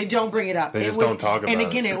 they don't bring it up. They just don't talk about it. And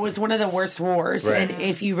again, it was one of the worst wars, and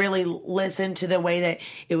if you really listen to the way that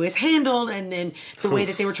it was handled, and then the way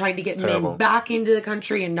that they were trying to get men back into the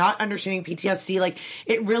country and not understanding PTSD, like,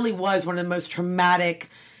 it really was one of the most traumatic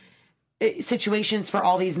situations for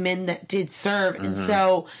all these men that did serve. And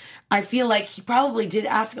so I feel like he probably did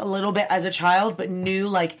ask a little bit as a child, but knew,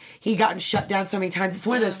 like, he'd gotten shut down so many times. It's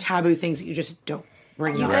one of those taboo things that you just don't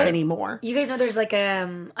bring up anymore. You guys know there's like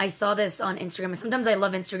I saw this on Instagram. Sometimes I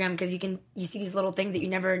love Instagram because you see these little things that you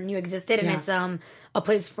never knew existed, and it's a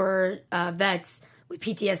place for vets with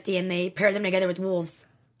PTSD, and they pair them together with wolves.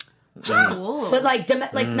 But like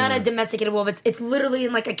not a domesticated wolf. It's literally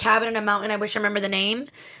in like a cabin in a mountain. I wish I remember the name.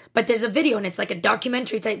 But there's a video, and it's like a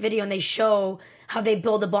documentary type video, and they show how they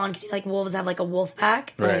build a bond. Because like wolves have like a wolf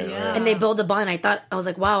pack, and they build a bond. I was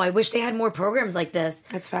like, wow, I wish they had more programs like this.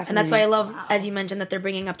 That's fascinating. And that's why I love, as you mentioned, that they're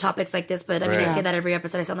bringing up topics like this. But I mean, I say that every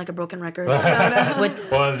episode. I sound like a broken record.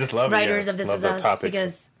 With I just love writers of This Is Us topics.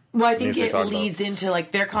 because. Well, I think it leads into,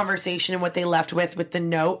 like, their conversation and what they left with the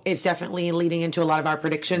note is definitely leading into a lot of our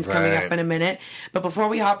predictions coming up in a minute. But before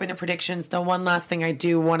we hop into predictions, the one last thing I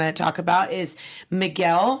do want to talk about is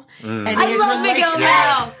Miguel. And I love Miguel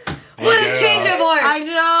now. What a change of heart.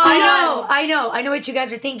 I know what you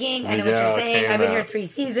guys are thinking. I know what you're saying. I've been here 3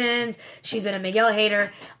 seasons. She's been a Miguel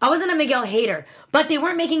hater. I wasn't a Miguel hater, but they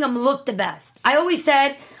weren't making him look the best. I always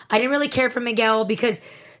said I didn't really care for Miguel because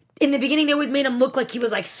in the beginning, they always made him look like he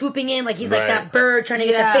was like swooping in, like he's like that bird trying to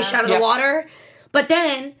get the fish out of the water. But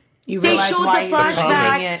then they showed the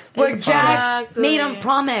flashback where Jack made him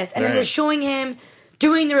promise, and then they're showing him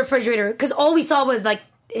doing the refrigerator because all we saw was like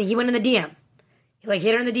he went in the DM, he like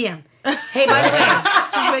hit her in the DM. Hey, by the way,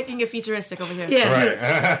 she's making it futuristic over here.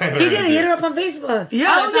 Yeah, he did. He hit her up on Facebook.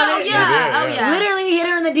 Yeah, Literally hit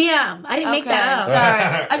her in the DM. I didn't make that up.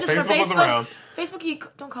 Sorry, I just Facebook for was around. Facebook, you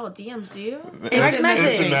don't call it DMs, do you? Direct message.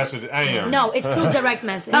 Instant message. I am. No, it's still direct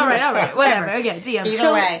message. All right, whatever. Okay, DMs.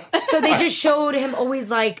 So they just showed him always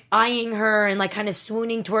like eyeing her and like kind of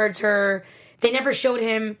swooning towards her. They never showed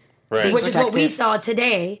him, which is what we saw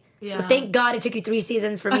today. Yeah. So thank God it took you 3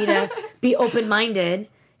 seasons for me to be open-minded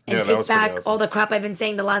and take back all the crap I've been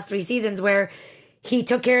saying the last 3 seasons where he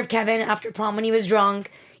took care of Kevin after prom when he was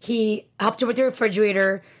drunk. He helped her with the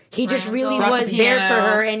refrigerator. He just really was there for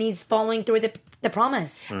her, and he's following through the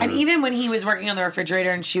promise. And even when he was working on the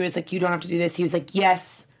refrigerator and she was like, you don't have to do this, he was like,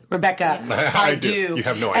 yes, Rebecca, I do. You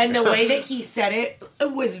have no idea. And the way that he said it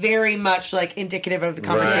was very much like indicative of the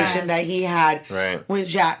conversation that he had with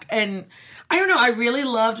Jack. And I don't know, I really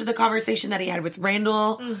loved the conversation that he had with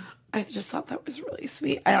Randall. I just thought that was really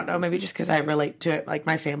sweet. I don't know, maybe just because I relate to it, like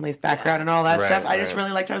my family's background and all that stuff. I just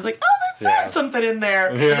really liked it. I was like, oh, there's something in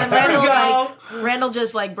there. Yeah. And then Randall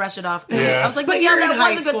just like brushed it off. I was like, but yeah, that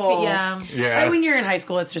was a good speech. Yeah. When you're in high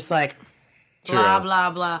school, it's just like, blah,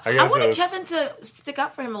 blah, blah. I wanted Kevin to stick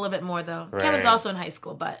up for him a little bit more, though. Kevin's also in high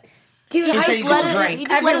school, but... Dude,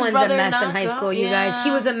 everyone's a mess in high school, you guys.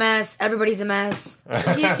 He was a mess. Everybody's a mess.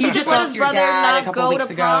 He just let his brother not go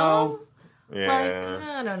to prom. Yeah. Like,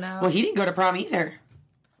 I don't know. Well, he didn't go to prom either.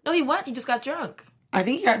 No, he went. He just got drunk. I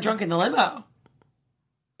think he got drunk in the limo.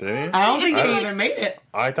 Did he? I don't think he even made it.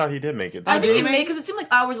 I thought he did make it. I think he made it because it seemed like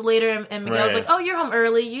hours later, and Miguel was like, "Oh, you're home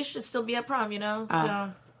early. You should still be at prom," you know.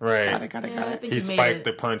 So. Right. Got it. He spiked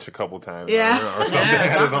the punch a couple times. Yeah. Or something.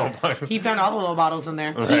 Had his own punch. He found all the little bottles in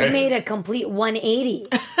there. He's made a complete 180.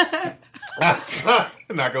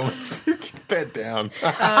 I'm not going to let you keep that down.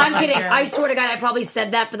 I'm kidding. I swear to God, I probably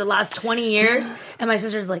said that for the last 20 years. And my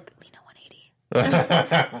sister's like, Lena,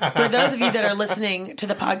 For those of you that are listening to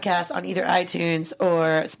the podcast on either iTunes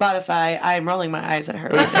or Spotify, I'm rolling my eyes at her.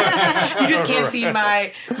 You just can't see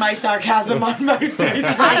my sarcasm on my face.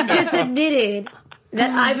 I just admitted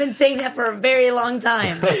that I've been saying that for a very long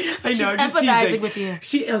time. I know, She's just empathizing teasing. with you.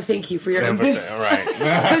 Thank you for your Right.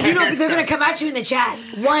 Because you know they're gonna come at you in the chat.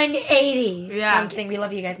 180. Yeah. I'm kidding. We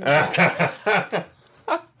love you guys. In the chat.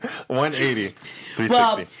 180. 360.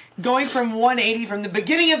 Well, going from 180 from the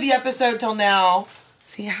beginning of the episode till now.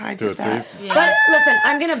 See how I Two or did that? three. Yeah. But listen,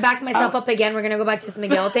 I'm gonna back myself up again. We're gonna go back to this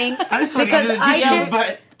Miguel thing I just want to because do the I tissues, just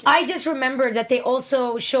but I just remembered that they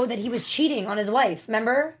also showed that he was cheating on his wife.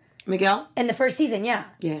 Remember Miguel? in the first season? Yeah.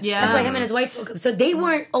 Yeah. That's why him and his wife broke up. So they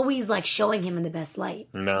weren't always like showing him in the best light.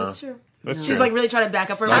 No. That's true. That's true. She's like really trying to back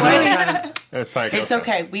up her I'm life. really trying to- It's like, It's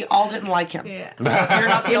okay. We all didn't like him. Yeah. You're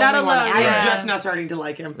not the You're only not one. alone, I'm yeah. just now starting to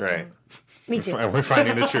like him. Right. Me too. We're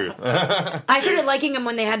finding the truth. I started liking him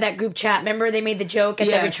when they had that group chat. Remember they made the joke at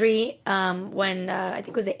Yes. the retreat when I think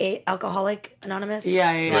it was the Alcoholic Anonymous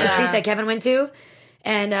Yeah. retreat that Kevin went to.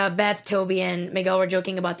 And Beth, Toby, and Miguel were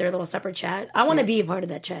joking about their little separate chat. I want to be a part of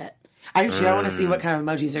that chat. I want to see what kind of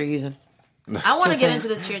emojis they're using. I want to Just get saying. into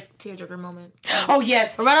this tearjerker moment. Oh,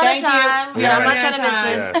 yes. We're running Thank out of time. you. Yeah, We're I'm not running trying to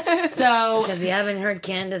out of miss time. this. So, Because we haven't heard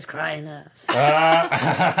Candace cry enough.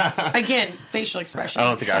 again, facial expressions. I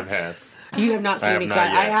don't think I have. You have not seen have me not cry.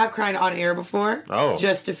 yet. I have cried on air before. Oh.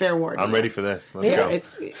 Just a fair warning. I'm ready for this. Let's Yeah, go.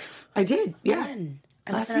 I did. Yeah.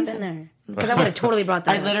 I Last must not have been season. there. Because I would have totally brought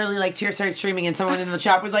that I up. literally tears started streaming, and someone in the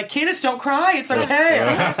chat was like, "Candace, don't cry. It's okay."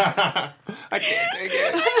 I can't take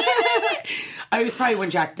it. I was probably when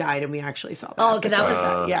Jack died, and we actually saw that. Oh, because that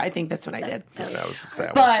was... yeah, I think that's when I did. That was a sad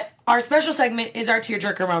one. But our special segment is our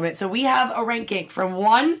tearjerker moment. So we have a ranking from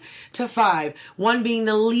 1 to 5. 1 being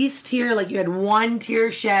the least tear, like you had one tear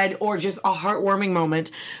shed or just a heartwarming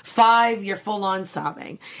moment. 5, you're full on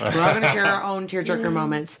sobbing. We're all going to share our own tearjerker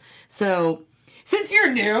moments. So since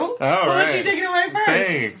you're new, we'll let you take it away first.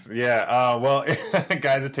 Thanks. Yeah. Well,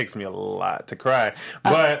 guys, it takes me a lot to cry,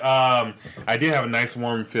 but I did have a nice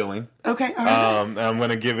warm feeling. Okay. All right. I'm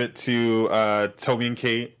gonna give it to Toby and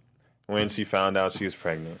Kate when she found out she was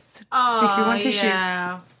pregnant. Oh, you want tissue?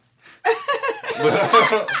 yeah.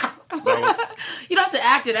 You don't have to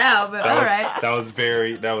act it out, but all right. That was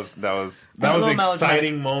an little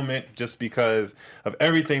exciting moment just because of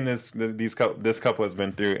everything this couple has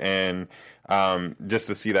been through, and just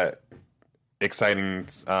to see that exciting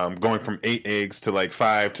going from 8 eggs to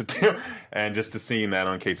 5 to 2, and just to seeing that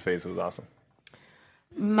on Kate's face, it was awesome.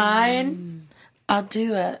 Mine, I'll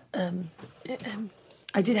do a.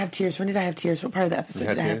 I did have tears. When did I have tears? What part of the episode You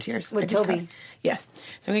had did I have tears? tears? With I did Toby. cry. Yes.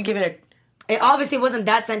 So I'm going to give it It obviously wasn't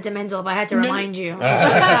that sentimental if I had to remind you. You're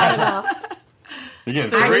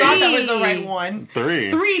getting I three? thought that was the right one.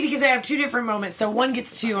 Three. 3 because I have 2 different moments. So 1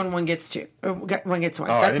 gets 2 and 1 gets 2. Or 1 gets 1.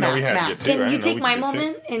 Oh, I That's didn't know we math. had to math. get 2. I Can you didn't know take we my could get 2.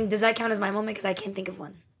 moment? And does that count as my moment? Because I can't think of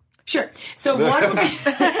one. Sure. So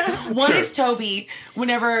one is Toby.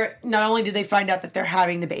 Whenever not only did they find out that they're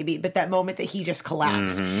having the baby, but that moment that he just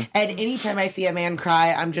collapsed. Mm-hmm. And anytime I see a man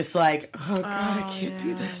cry, I'm just like, oh God, I can't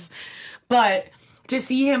do this. But to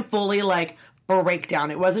see him fully break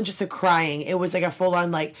down, it wasn't just a crying. It was a full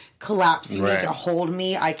on collapse. You Right. need to hold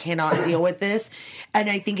me. I cannot deal with this. And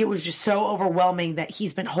I think it was just so overwhelming that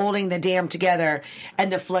he's been holding the dam together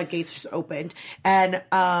and the floodgates just opened. And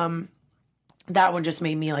that one just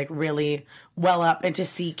made me really well up, and to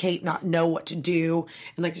see Kate not know what to do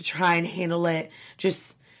and to try and handle it.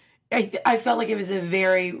 Just, I felt like it was a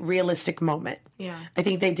very realistic moment. Yeah. I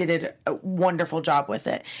think they did a wonderful job with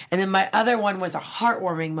it. And then my other one was a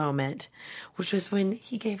heartwarming moment, which was when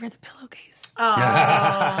he gave her the pillowcase. Oh. All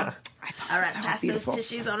right, was pass those beautiful.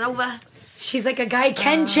 tissues on over. She's like, a guy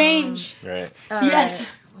can change. Right. Yes. Right.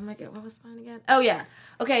 Oh my God, what was mine again? Oh yeah.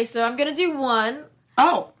 Okay, so I'm gonna do one.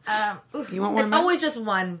 Oh, Oof, you want one? It's Matt? always just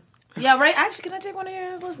one. Yeah, right? Actually, can I take one of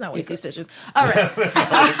yours? Let's not waste these tissues. All right.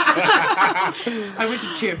 I went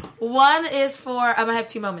to 2. One is for, I have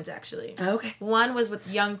 2 moments actually. Okay. One was with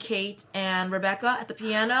young Kate and Rebecca at the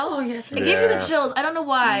piano. Oh, yes. It gave me the Yeah. chills. I don't know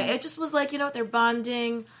why. It just was they're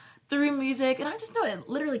bonding through music. And I just know it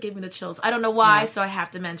literally gave me the chills. I don't know why, so I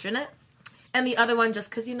have to mention it. And the other one, just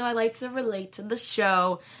because, I like to relate to the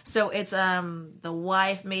show. So it's the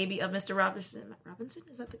wife, maybe, of Mr. Robinson. Robinson?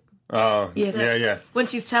 Is that the... Oh, Yes. yeah. When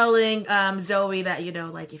she's telling Zoe that,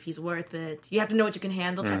 if he's worth it, you have to know what you can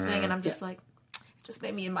handle type thing. And I'm just it just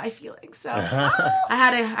made me in my feelings. So I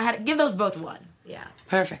had to give those both 1. Yeah.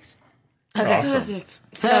 Perfect. Okay. Awesome. Perfect.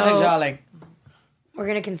 Perfect, darling. We're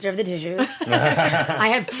going to conserve the tissues. I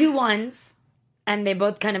have 2 ones, and they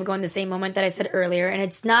both kind of go in the same moment that I said earlier. And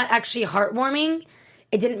it's not actually heartwarming.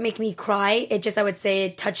 it didn't make me cry. It just, I would say,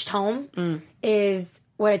 it touched home. Is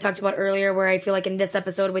what I talked about earlier, where I feel like in this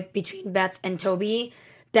episode with between Beth and Toby,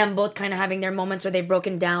 them both kind of having their moments where they've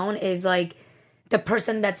broken down, is like the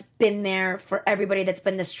person that's been there for everybody, that's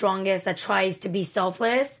been the strongest, that tries to be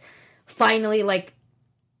selfless, finally, like,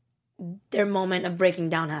 their moment of breaking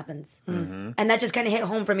down happens. And that just kind of hit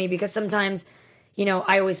home for me, because sometimes, you know,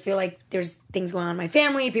 I always feel like there's things going on in my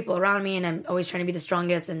family, people around me, and I'm always trying to be the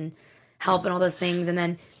strongest and help and all those things. And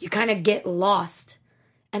then you kind of get lost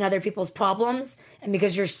in other people's problems. And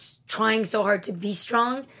because you're trying so hard to be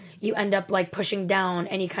strong, you end up like pushing down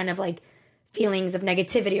any kind of like feelings of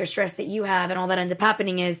negativity or stress that you have. And all that ends up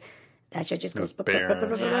happening is that shit just goes,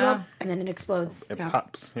 and then it explodes. It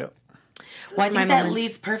pops. Yep. Well, I think my that moments.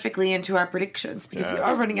 leads perfectly into our predictions, because we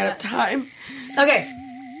are running out of time. Okay.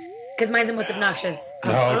 Because mine's the most obnoxious. Oh,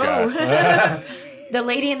 God. The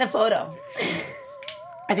lady in the photo.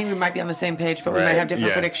 I think we might be on the same page, but we might have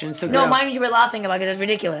different predictions. So No, go. mine you were laughing about because it's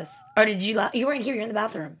ridiculous. Or did you laugh? You weren't here. You're in the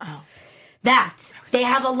bathroom. Oh. That. They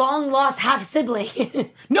have a long-lost half-sibling.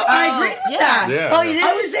 No, I agree with that. Yeah. Oh, you did?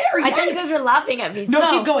 I was there, I thought you yes. guys were laughing at me. No,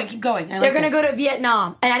 So, keep going, keep going. They're going to go to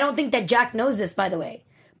Vietnam. And I don't think that Jack knows this, by the way.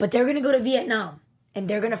 But they're going to go to Vietnam. And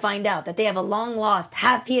they're going to find out that they have a long-lost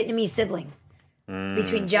half-Vietnamese sibling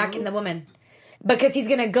between Jack and the woman. Because he's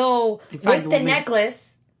going to go with find the the woman.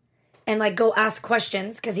 necklace and, like, go ask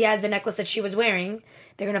questions. Because he has the necklace that she was wearing.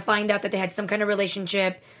 They're going to find out that they had some kind of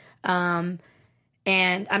relationship.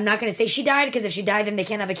 And I'm not going to say she died, because if she died, then they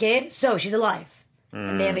can't have a kid. So she's alive.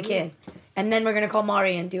 And they have a kid. And then we're going to call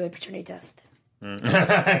Mari and do a paternity test.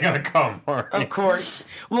 I gotta come. Of course.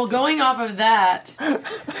 Well, going off of that,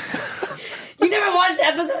 You never watched the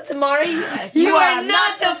episodes of Mari? you are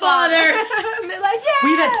not the father. They're like, yeah.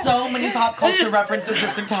 We've had so many pop culture references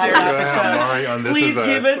this entire Mari episode. on This Please Is Us.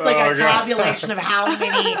 give us like Oh, a God. tabulation of how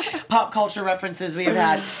many pop culture references we have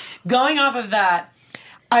had. Going off of that,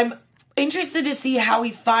 I'm interested to see how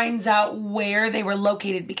he finds out where they were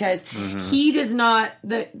located, because he does not,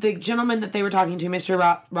 the gentleman that they were talking to,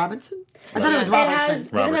 Mr. Robinson? I thought it was It Robertson. has,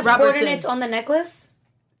 doesn't it have Robertson. coordinates on the necklace?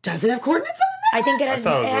 Does it have coordinates on the I necklace? think it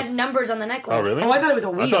thought it had was- numbers on the necklace. Oh, really? Oh, I thought it was a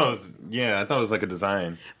wheel. I thought it was like a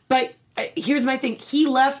design. But here's my thing. He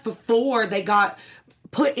left before they got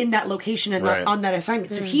put in that location and Right. on that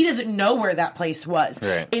assignment. So he doesn't know where that place was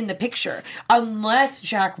Right. in the picture, unless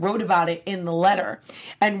Jack wrote about it in the letter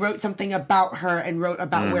and wrote something about her and wrote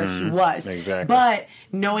about where he was. Exactly. But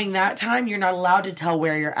knowing that time, you're not allowed to tell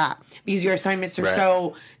where you're at, because your assignments are Right.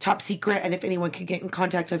 so top secret. And if anyone could get in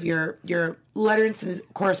contact of your letters and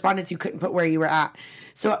correspondence, you couldn't put where you were at.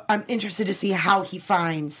 So I'm interested to see how he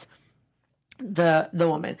finds the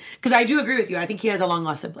woman, because I do agree with you. I think he has a long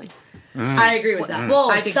lost sibling. I agree with that.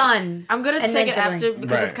 Well, I think son. I'm gonna and take it then sibling. after,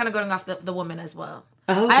 because Right. it's kind of going off the woman as well.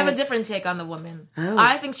 Oh, I have a okay. different take on the woman.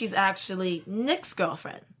 I think she's actually Nick's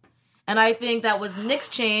girlfriend, and I think that was Nick's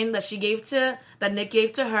chain that Nick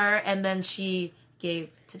gave to her, and then she gave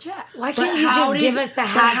to Jack. Why But can't you how just did- give us the but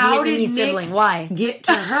how did half-Vietnamese Nick sibling? Why? get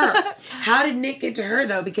to her? How did Nick get to her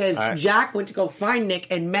though? Because Jack went to go find Nick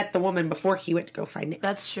and met the woman before he went to go find Nick.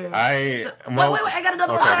 That's true. Wait, Wait, I got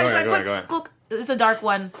another one. Okay, Sorry, go ahead, quick, go ahead. quick. It's a dark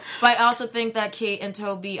one, but I also think that Kate and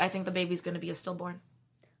Toby. I think the baby's going to be a stillborn.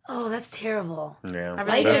 Oh, that's terrible. Yeah, I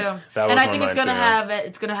really That's- do. that was And I on think it's mine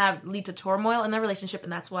gonna have lead to turmoil in their relationship,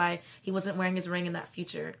 and that's why he wasn't wearing his ring in that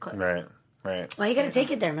future clip. Right. Why you gotta take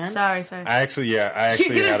it there, man? Sorry. I actually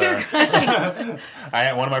She's had gonna start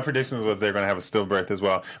crying. one of my predictions was they're going to have a stillbirth as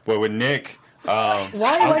well. But with Nick,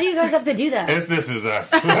 Why do you guys have to do that? This is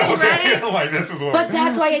us. Okay? Like, this is what. But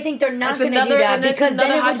that's why I think they're not That's going to do another- that, and it's because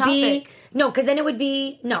then another it would hot be topic. because then it would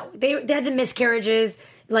be they had the miscarriages.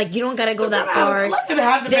 Like, you don't got to go that far. Let them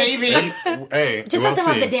have the baby. Hey, Just we'll let them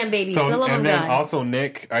have see. the damn baby, So, for the love and of then God. also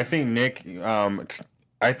Nick, I think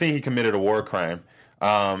he committed a war crime,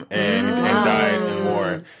 and died in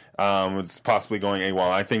war. Was possibly going AWOL.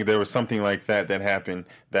 I think there was something like that happened.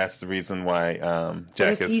 That's the reason why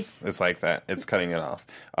Jack is like that. It's cutting it off.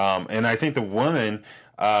 And I think the woman,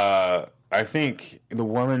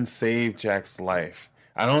 saved Jack's life.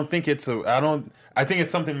 I think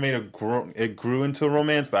it's something it grew into a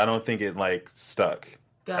romance, but I don't think it like stuck.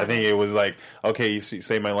 I think it was like, okay, you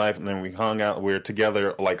saved my life, and then we hung out. We were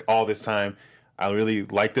together like all this time. I really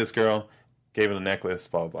like this girl. Gave her the necklace.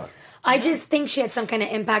 Blah blah. I just think she had some kind of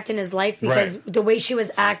impact in his life, because Right. the way she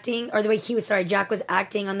was acting, or the way Jack was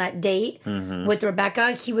acting on that date with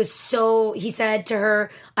Rebecca, he said to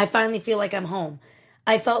her, I finally feel like I'm home.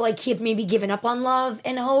 I felt like he had maybe given up on love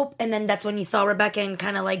and hope, and then that's when he saw Rebecca and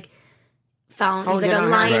kind of like found he's like a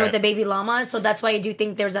lion Right. with the baby llama. So that's why I do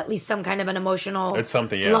think there's at least some kind of an emotional It's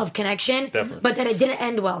something, yeah. love connection. Definitely. But that it didn't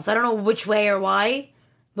end well. So I don't know which way or why.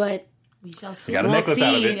 but We shall see. Got a necklace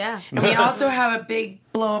out of it. Yeah. And we also have a big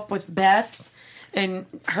blow up with Beth and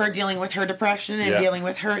her dealing with her depression and Yeah. dealing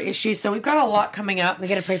with her issues. So we've got a lot coming up. we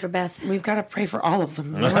gotta pray for Beth. We've got to pray for all of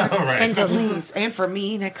them. All right. And Toby. Please. And for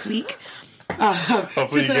me next week.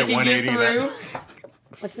 Hopefully you so that get I can 180 in that. through.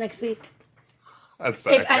 What's next week? As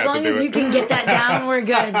As long as you can get that down, we're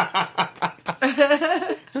good.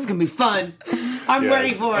 This is going to be fun. I'm Yes.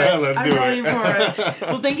 ready for it. Yeah, let's I'm do ready it. for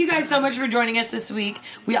it. Well, thank you guys so much for joining us this week.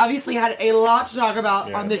 We obviously had a lot to talk about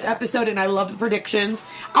Yes. on this episode, and I love the predictions.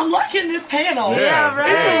 I'm liking this panel. Yeah, right.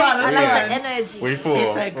 It's a lot of I fun. like the energy. We fool.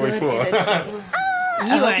 It's a We good fool. energy. You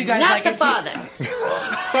hope are you guys not like the it too. father.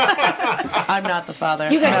 I'm not the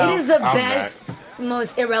father. You guys, No. it is the I'm best,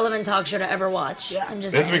 most irrelevant talk show to ever watch. Yeah. I'm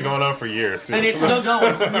just This has saying. been going on for years. Too. And it's still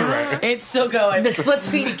going. Right. It's still going. The split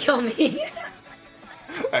screens kill me.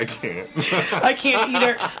 I can't. I can't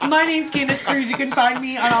either. My name's Candace Cruz. You can find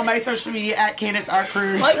me on all my social media at Candace R.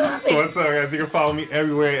 Cruz. Why are you laughing? What's up, guys? You can follow me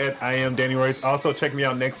everywhere at I am Danny Royce. Also, check me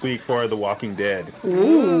out next week for The Walking Dead.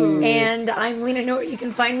 And I'm Lena Nori. You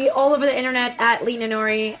can find me all over the internet at Lena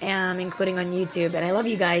Nori, including on YouTube. And I love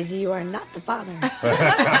you guys. You are not the father.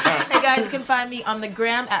 Hey guys, you can find me on the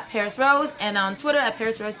gram at Paris Rose and on Twitter at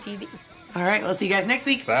Paris Rose TV. All right, we'll see you guys next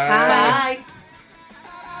week. Bye. Bye.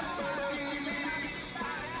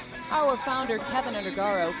 Our founder, Kevin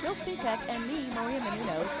Undergaro, Phil Svitek, and me, Maria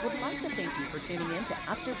Menounos, would like to thank you for tuning in to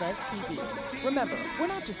AfterBuzz TV. Remember, we're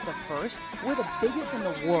not just the first, we're the biggest in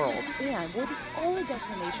the world, and we're the only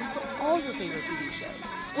destination for all your favorite TV shows.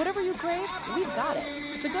 Whatever you crave, we've got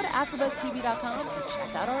it. So go to AfterBuzzTV.com and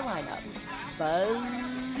check out our lineup.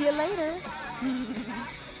 Buzz you later.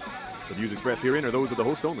 The views expressed herein are those of the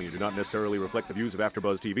host only and do not necessarily reflect the views of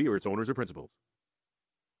AfterBuzz TV or its owners or principals.